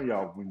 I'm telling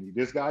y'all, when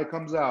this guy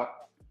comes out,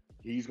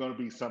 he's going to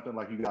be something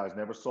like you guys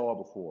never saw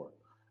before.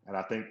 And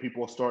I think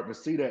people are starting to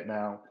see that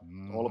now.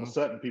 All of a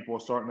sudden, people are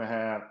starting to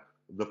have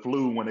the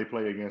flu when they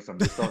play against him.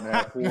 They're starting to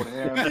have forward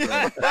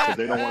hamstrings because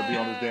they don't want to be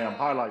on this damn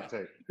highlight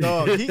tape.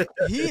 Dog,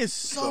 he is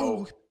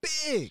so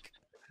big.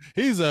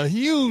 He's a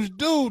huge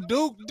dude,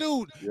 Duke.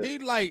 Yeah. He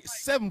like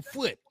 7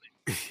 foot.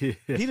 He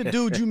the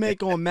dude you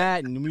make on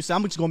Madden. And we say,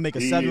 I'm just gonna make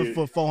a 7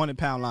 foot,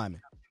 400-pound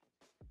lineman.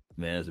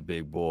 Man, that's a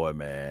big boy,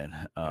 man.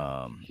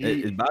 Let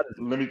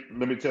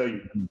me tell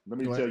you,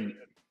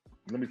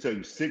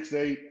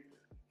 6'8",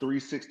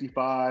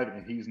 365,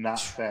 and he's not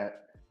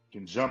fat.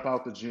 Can jump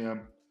out the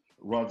gym,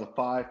 runs a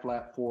 5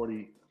 flat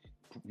 40.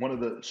 One of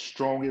the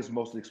strongest,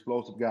 most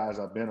explosive guys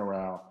I've been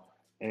around,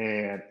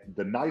 and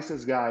the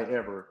nicest guy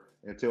ever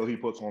until he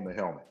puts on the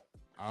helmet.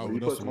 When he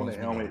puts on the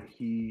helmet,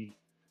 he's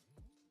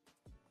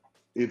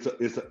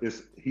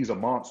a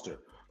monster.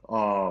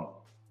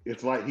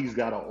 It's like he's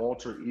got an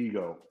alter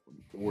ego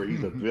where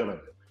he's a villain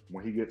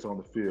when he gets on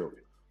the field.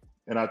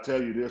 And I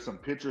tell you, there's some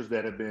pictures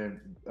that have been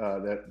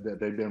that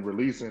they've been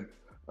releasing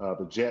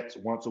the Jets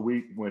once a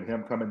week when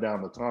him coming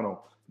down the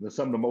tunnel. They're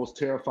some of the most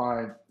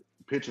terrifying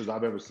pictures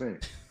I've ever seen.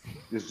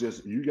 It's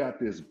just you got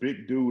this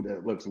big dude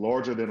that looks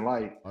larger than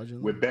life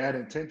with bad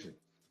intentions,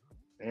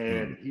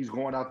 and he's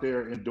going out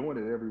there and doing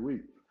it every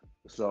week.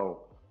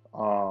 So,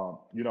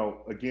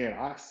 again,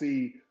 I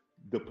see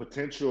the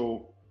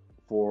potential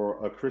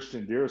for a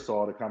Christian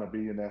Darrisaw to kind of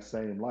be in that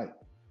same light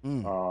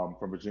from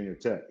Virginia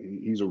Tech.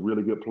 He's a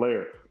really good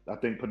player. I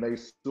think Penei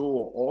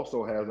Sewell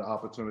also has the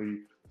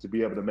opportunity to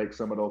be able to make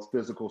some of those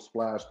physical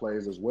splash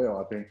plays as well.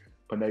 I think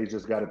Penei's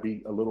just got to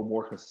be a little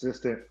more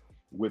consistent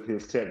with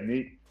his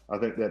technique. I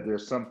think that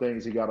there's some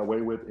things he got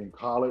away with in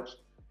college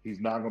he's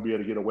not going to be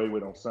able to get away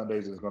with on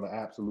Sundays. It's going to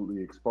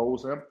absolutely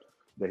expose him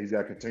that he's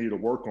got to continue to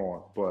work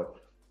on. But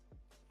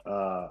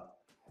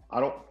I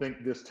don't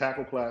think this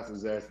tackle class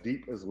is as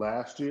deep as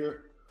last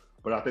year,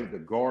 but I think the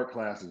guard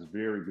class is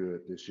very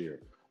good this year.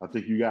 I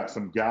think you got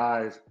some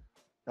guys,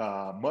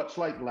 much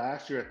like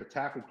last year at the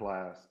tackle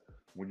class,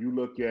 when you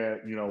look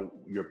at,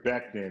 your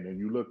Becton and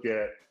you look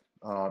at,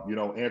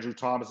 Andrew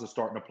Thomas is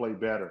starting to play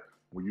better.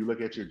 When you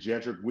look at your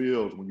Jedrick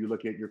Wills, when you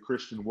look at your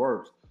Christian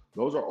Wirfs,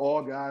 those are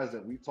all guys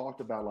that we talked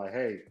about like,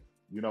 hey,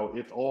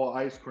 it's all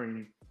ice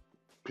cream.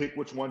 Pick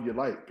which one you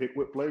like. Pick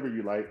what flavor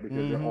you like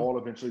because they're all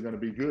eventually going to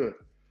be good.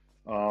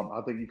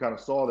 I think you kind of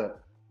saw that.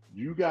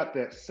 You got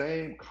that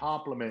same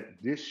compliment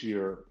this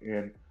year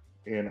in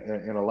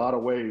a lot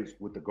of ways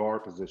with the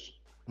guard position.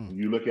 When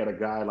you look at a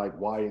guy like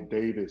Wyatt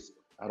Davis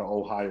out of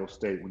Ohio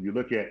State, when you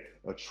look at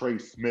a Trey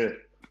Smith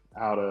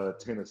out of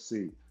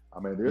Tennessee, I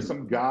mean, there's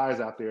some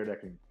guys out there that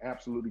can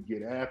absolutely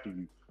get after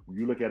you. When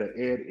you look at an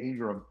Ed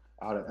Ingram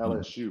out of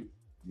LSU,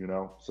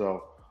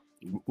 so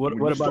what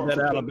about that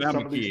Alabama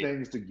some of these kid?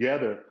 Things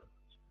together.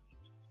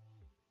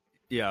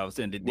 Yeah, I was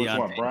saying Which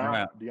one?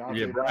 Brown. Deontay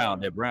Yeah, Brown?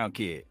 that Brown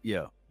kid.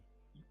 Yeah.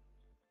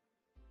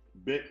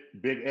 Big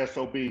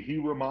SOB. He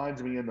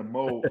reminds me in the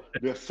mode.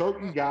 There's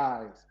certain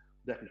guys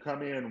that can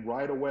come in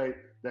right away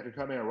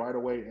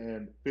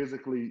and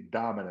physically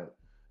dominate.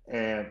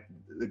 And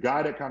the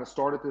guy that kind of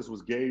started this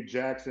was Gabe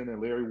Jackson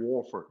and Larry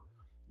Warford.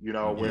 you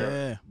know, where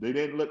Yeah. they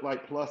didn't look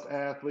like plus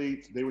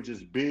athletes. They were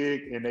just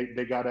big and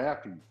they got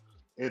after you.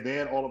 And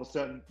then all of a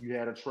sudden you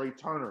had a Trey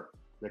Turner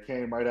that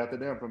came right after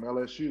them from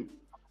LSU.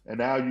 And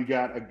now you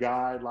got a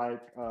guy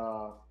like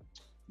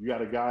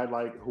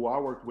who I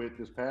worked with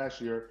this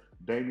past year,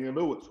 Damian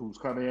Lewis, who's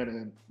come in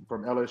and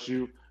from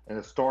LSU and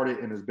has started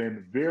and has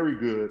been very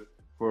good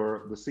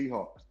for the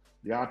Seahawks.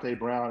 Deontay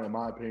Brown, in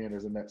my opinion,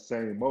 is in that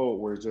same mode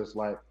where it's just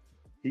like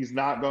he's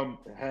not going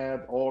to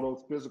have all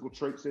those physical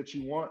traits that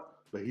you want,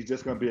 but he's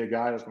just going to be a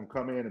guy that's going to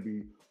come in and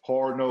be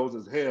hard-nosed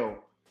as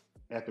hell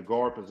at the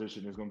guard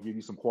position. Is going to give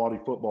you some quality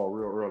football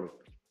real early.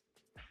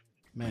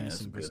 Man, that's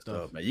some good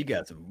stuff. Man, you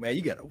got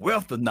a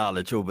wealth of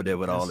knowledge over there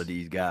with all of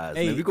these guys.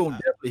 Hey, man, we're gonna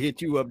definitely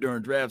hit you up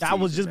during draft season.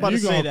 I was just about to You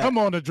say gonna that. come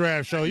on the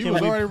draft show. You Can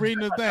was we- already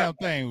reading the damn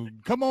thing.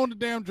 Come on the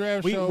damn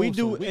draft show. We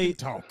do so we a can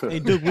talk. Hey,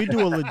 Duke, we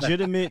do a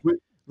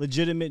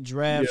legitimate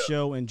draft Yeah.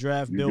 show and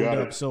draft You build got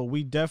up. it. So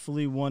we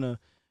definitely want to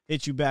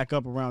hit you back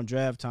up around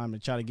draft time to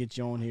try to get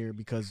you on here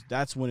because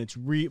that's when it's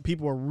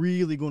people are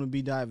really going to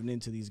be diving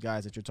into these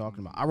guys that you're talking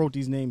about. I wrote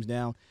these names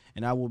down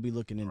and I will be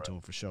looking into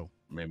them for sure.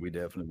 Man, we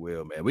definitely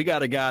will, man. We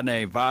got a guy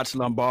named Voch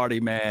Lombardi,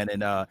 man,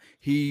 and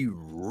he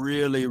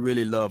really,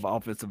 really loves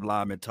offensive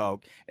lineman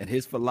talk. And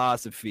his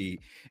philosophy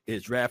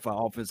is draft an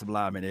offensive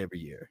lineman every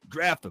year.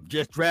 Draft them,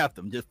 just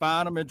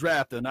find them and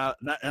draft them.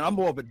 And I'm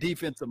more of a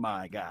defensive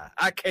mind guy.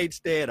 I can't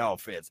stand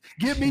offense.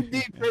 Give me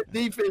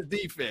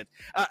defense.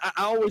 I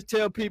always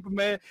tell people,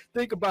 man,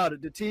 think about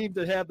it. The teams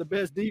that have the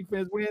best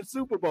defense win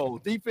Super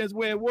Bowls. Defense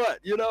win what?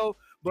 You know.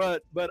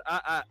 But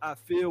I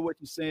feel what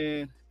you're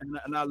saying,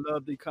 and I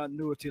love the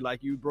continuity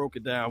like you broke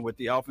it down with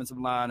the offensive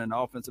line and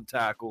offensive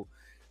tackle.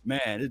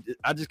 Man,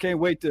 I just can't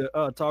wait to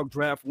talk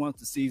draft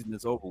once the season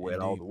is over with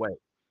all the way.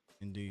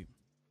 Indeed.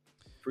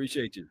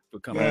 Appreciate you for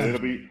coming. Man,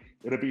 on.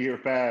 it'll be here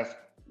fast.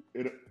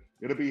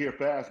 It'll be here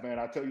fast, man.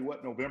 I tell you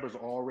what, November's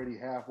already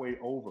halfway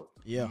over.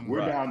 Yeah. We're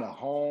Right. down the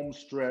home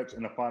stretch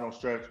and the final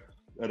stretch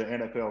of the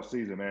NFL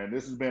season, man.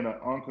 This has been an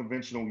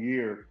unconventional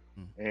year,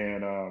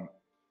 and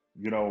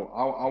you know,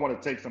 I want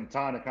to take some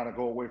time to kind of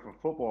go away from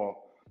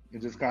football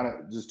and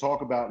just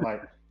talk about,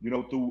 like, you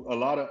know, through a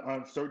lot of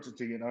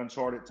uncertainty and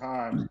uncharted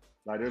times,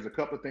 like there's a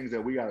couple of things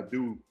that we got to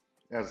do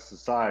as a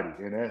society,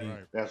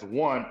 and that's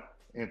one.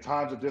 In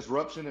times of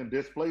disruption and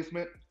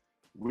displacement,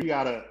 we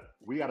gotta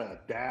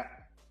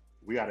adapt,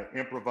 we gotta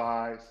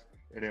improvise,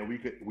 and then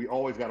we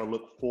always gotta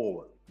look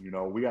forward. You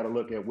know, we gotta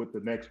look at what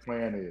the next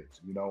plan is.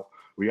 You know,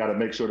 we gotta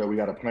make sure that we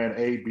got a plan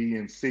A, B,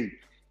 and C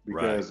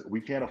because we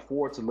can't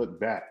afford to look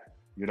back,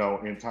 you know,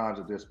 in times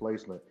of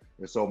displacement.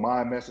 And so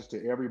my message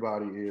to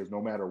everybody is,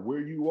 no matter where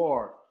you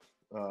are,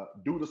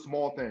 do the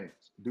small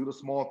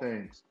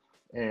things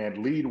and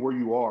lead where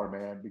you are,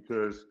 man,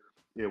 because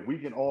if we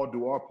can all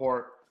do our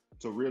part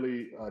to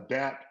really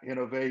adapt,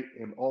 innovate,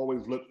 and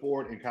always look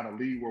forward and kind of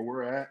lead where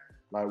we're at,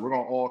 like, we're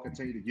going to all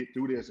continue to get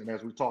through this. And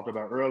as we talked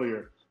about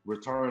earlier,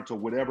 return to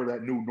whatever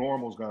that new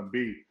normal is going to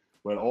be.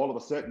 But all of a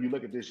sudden, you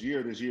look at this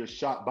year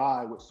shot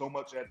by with so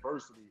much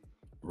adversity.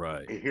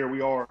 Right. And here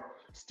we are,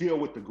 still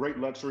with the great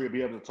luxury of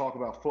being able to talk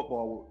about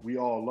football we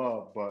all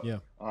love, but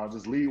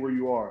just lead where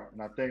you are.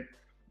 And I think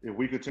if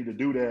we continue to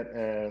do that,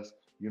 as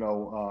you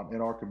know,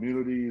 in our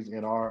communities,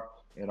 in our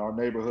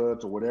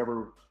neighborhoods, or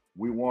whatever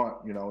we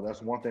want, you know,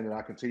 that's one thing that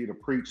I continue to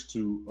preach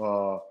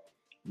to,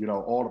 you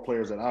know, all the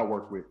players that I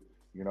work with,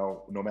 you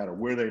know, no matter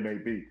where they may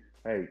be.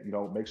 Hey, you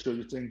know, make sure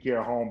you're taking care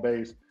of home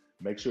base,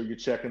 make sure you're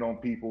checking on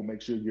people,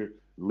 make sure you're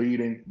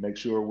leading, make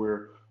sure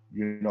we're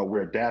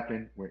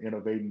adapting, we're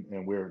innovating,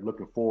 and we're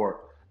looking forward.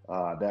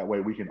 That way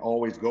we can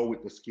always go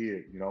with the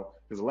skid, you know,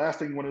 because the last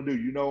thing you want to do,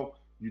 you know,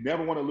 you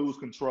never want to lose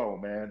control,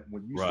 man.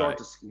 When you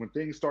when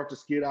things start to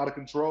skid out of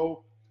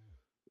control,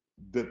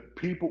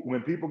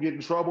 when people get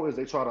in trouble is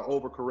they try to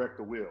overcorrect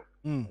the wheel,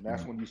 and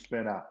that's when you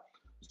spin out.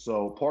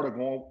 So part of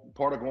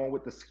going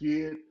with the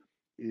skid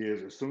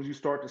is, as soon as you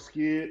start to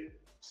skid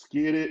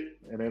it,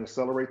 and then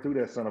accelerate through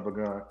that son of a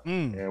gun,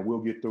 and we'll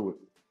get through it.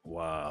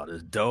 Wow,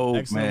 that's dope,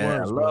 Excellent man.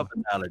 words, I love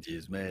bro.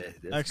 analogies, man.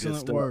 That's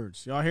Excellent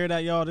words. Y'all hear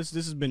that, y'all? This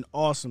has been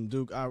awesome,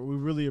 Duke. We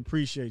really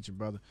appreciate you,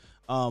 brother.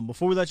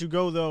 Before we let you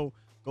go, though,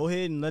 go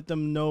ahead and let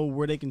them know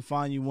where they can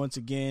find you once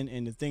again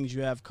and the things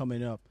you have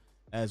coming up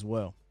as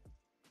well.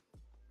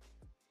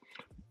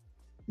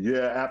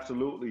 Yeah,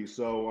 absolutely.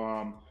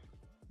 So,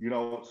 you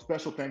know,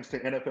 special thanks to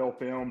NFL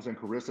Films and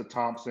Carissa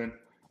Thompson.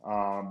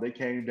 They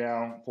came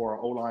down for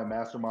our O-Line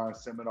Mastermind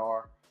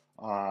seminar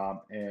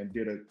and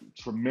did a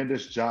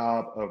tremendous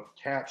job of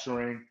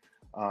capturing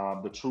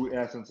the true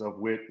essence of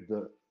what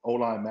the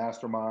O-Line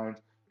Masterminds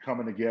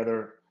coming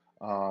together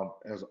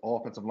as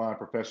offensive line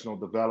professional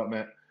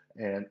development,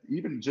 and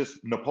even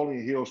just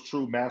Napoleon Hill's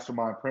true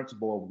mastermind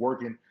principle of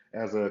working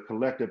as a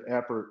collective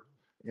effort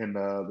in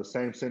the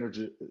same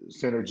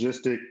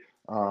synergistic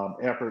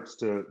efforts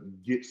to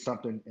get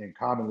something and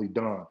commonly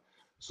done.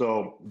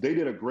 So they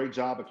did a great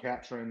job of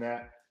capturing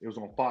that. It was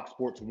on Fox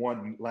Sports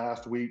 1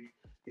 last week.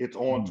 It's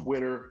on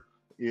Twitter.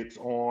 It's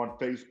on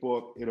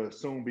Facebook. It'll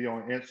soon be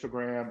on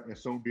Instagram and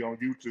soon be on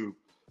YouTube.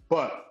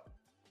 But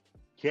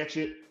catch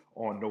it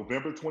on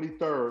November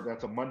 23rd.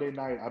 That's a Monday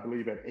night, I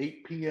believe, at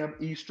 8 p.m.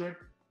 Eastern,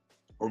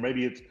 or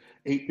maybe it's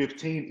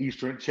 8:15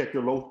 Eastern. Check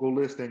your local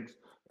listings.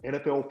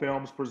 NFL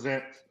Films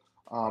presents.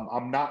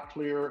 I'm not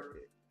clear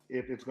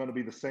if it's going to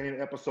be the same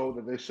episode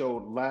that they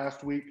showed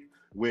last week,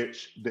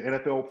 which the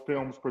NFL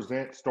Films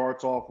present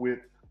starts off with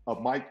a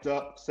mic'd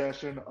up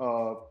session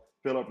of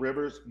Phillip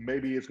Rivers.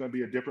 Maybe it's going to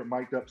be a different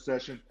mic'd up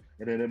session,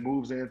 and then it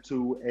moves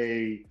into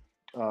a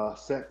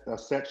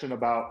section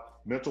about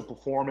mental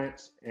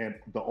performance and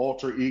the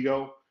alter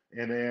ego,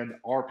 and then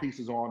our piece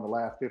is on the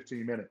last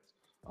 15 minutes.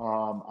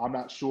 I'm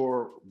not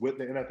sure what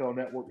the NFL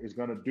Network is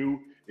going to do.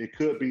 It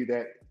could be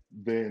that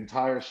the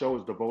entire show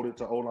is devoted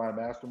to O-line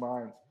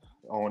masterminds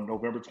on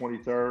November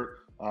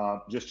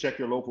 23rd. Just check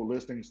your local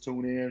listings,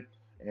 tune in,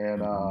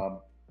 and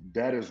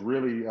that is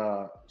really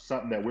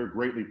something that we're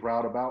greatly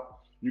proud about.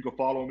 You can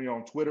follow me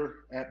on Twitter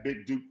at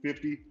Big Duke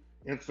 50,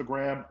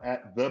 Instagram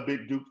at The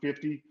Big Duke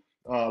 50.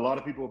 A lot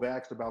of people have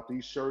asked about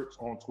these shirts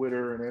on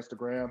Twitter and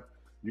Instagram.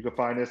 You can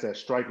find us at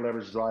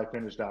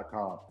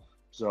strikeleverakedryfinish.com.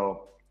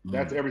 So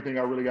that's everything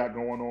I really got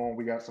going on.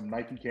 We got some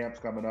Nike camps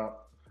coming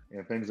up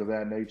and things of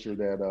that nature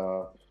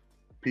that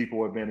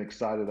people have been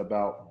excited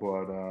about.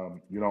 But,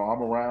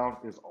 I'm around.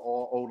 It's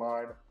all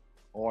O-line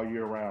all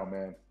year round,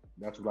 man.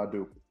 That's what I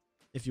do.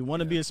 If you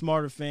want to be a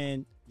smarter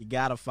fan, you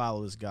got to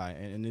follow this guy.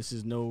 And this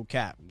is no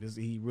cap.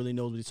 He really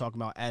knows what he's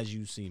talking about, as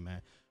you see,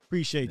 man.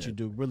 Appreciate you,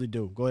 Duke. Really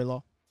do. Go ahead,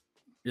 Law.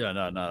 Yeah,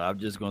 no. I'm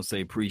just gonna say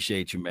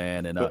appreciate you,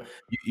 man. And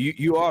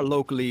you are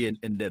locally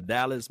in the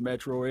Dallas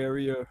metro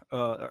area.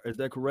 Is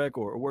that correct,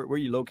 or where are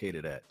you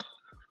located at?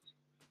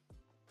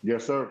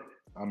 Yes, sir.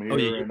 I'm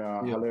here, and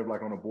I live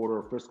like on the border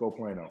of Frisco,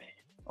 Plano.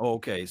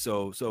 Okay,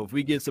 so if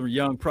we get some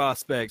young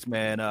prospects,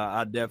 man,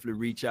 I definitely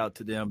reach out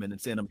to them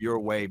and send them your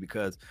way,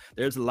 because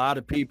there's a lot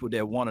of people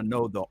that want to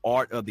know the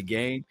art of the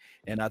game,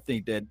 and I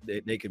think that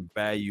they can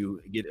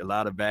get a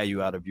lot of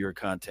value out of your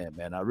content,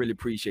 man. I really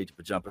appreciate you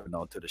for jumping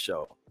on to the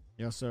show.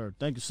 Yes, sir.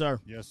 Thank you, sir.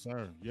 Yes,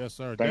 sir. Yes,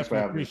 sir. Thanks definitely for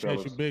having me,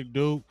 appreciate you, Big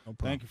Duke. No problem.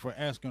 Thank you for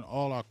asking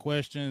all our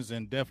questions,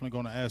 and definitely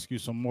going to ask you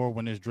some more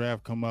when this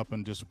draft come up,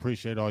 and just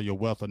appreciate all your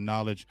wealth of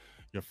knowledge.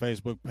 Your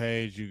Facebook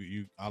page,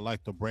 I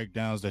like the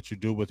breakdowns that you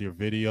do with your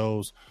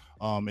videos.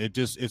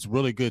 It's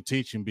really good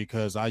teaching,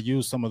 because I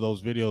used some of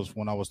those videos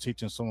when I was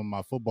teaching some of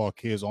my football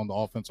kids on the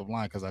offensive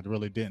line, because I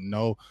really didn't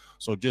know.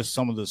 So just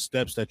some of the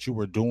steps that you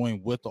were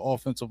doing with the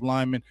offensive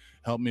linemen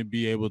helped me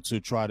be able to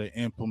try to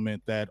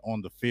implement that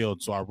on the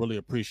field. So I really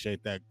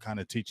appreciate that kind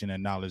of teaching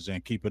and knowledge,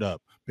 and keep it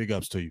up. Big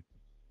ups to you.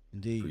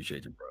 Indeed.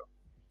 Appreciate you,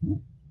 bro.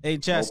 Hey,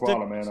 chat. No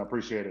problem, man. I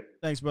appreciate it.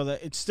 Thanks, brother.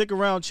 Stick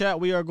around, chat.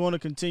 We are going to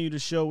continue the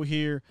show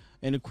here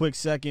in a quick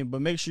second,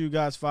 but make sure you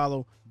guys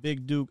follow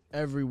Big Duke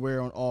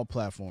everywhere on all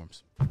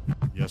platforms.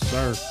 Yes,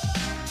 sir.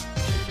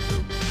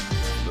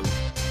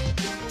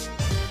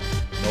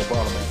 No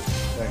problem, man.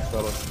 Thanks,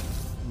 fellas.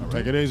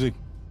 Take it easy.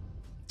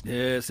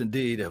 Yes,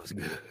 indeed. That was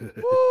good.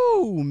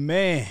 Woo,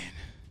 man.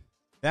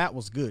 That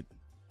was good.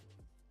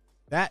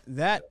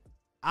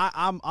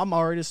 I'm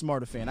already a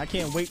smarter fan. I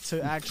can't wait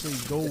to actually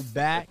go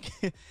back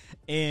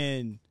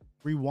and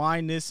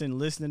rewind this and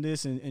listen to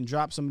this and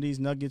drop some of these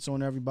nuggets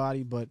on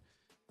everybody. But,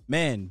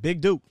 man,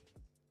 Big Duke.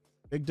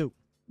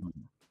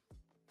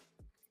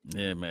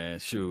 Yeah, man.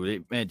 Sure.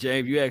 Man,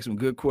 James, you asked some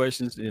good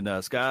questions.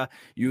 And Sky,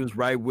 you was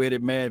right with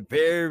it, man.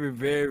 Very,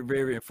 very,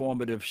 very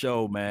informative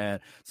show, man.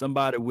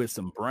 Somebody with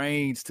some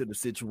brains to the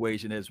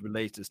situation as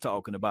relates to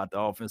talking about the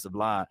offensive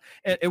line.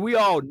 And we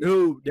all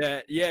knew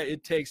that,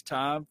 it takes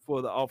time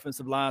for the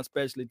offensive line,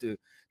 especially to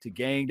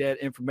gain that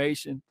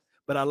information.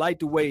 But I like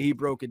the way he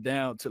broke it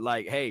down to,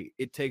 like, hey,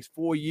 it takes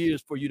 4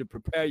 years for you to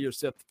prepare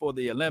yourself for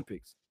the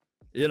Olympics,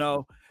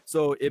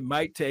 So it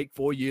might take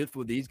 4 years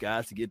for these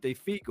guys to get their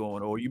feet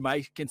going, or you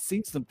can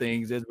see some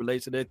things as it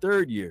relates to their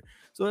third year.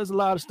 So there's a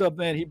lot of stuff,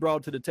 man, he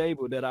brought to the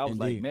table that I was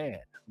like, man,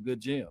 good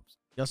gems.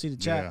 Y'all see the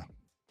chat? Yeah.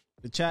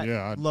 The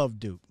chat love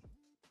Duke.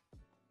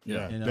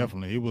 Yeah,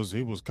 definitely. He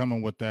was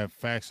coming with that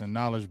facts and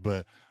knowledge,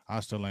 but I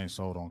still ain't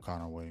sold on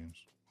Connor Williams.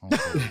 He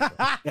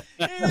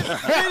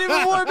ain't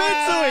even warmed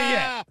into it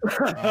yet.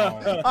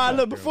 All right,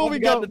 look, before we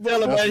go, Duke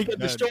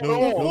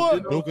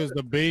is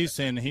the beast,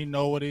 and he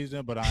know what he's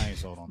in, but I ain't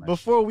sold on that.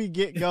 Before we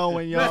get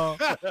going, y'all,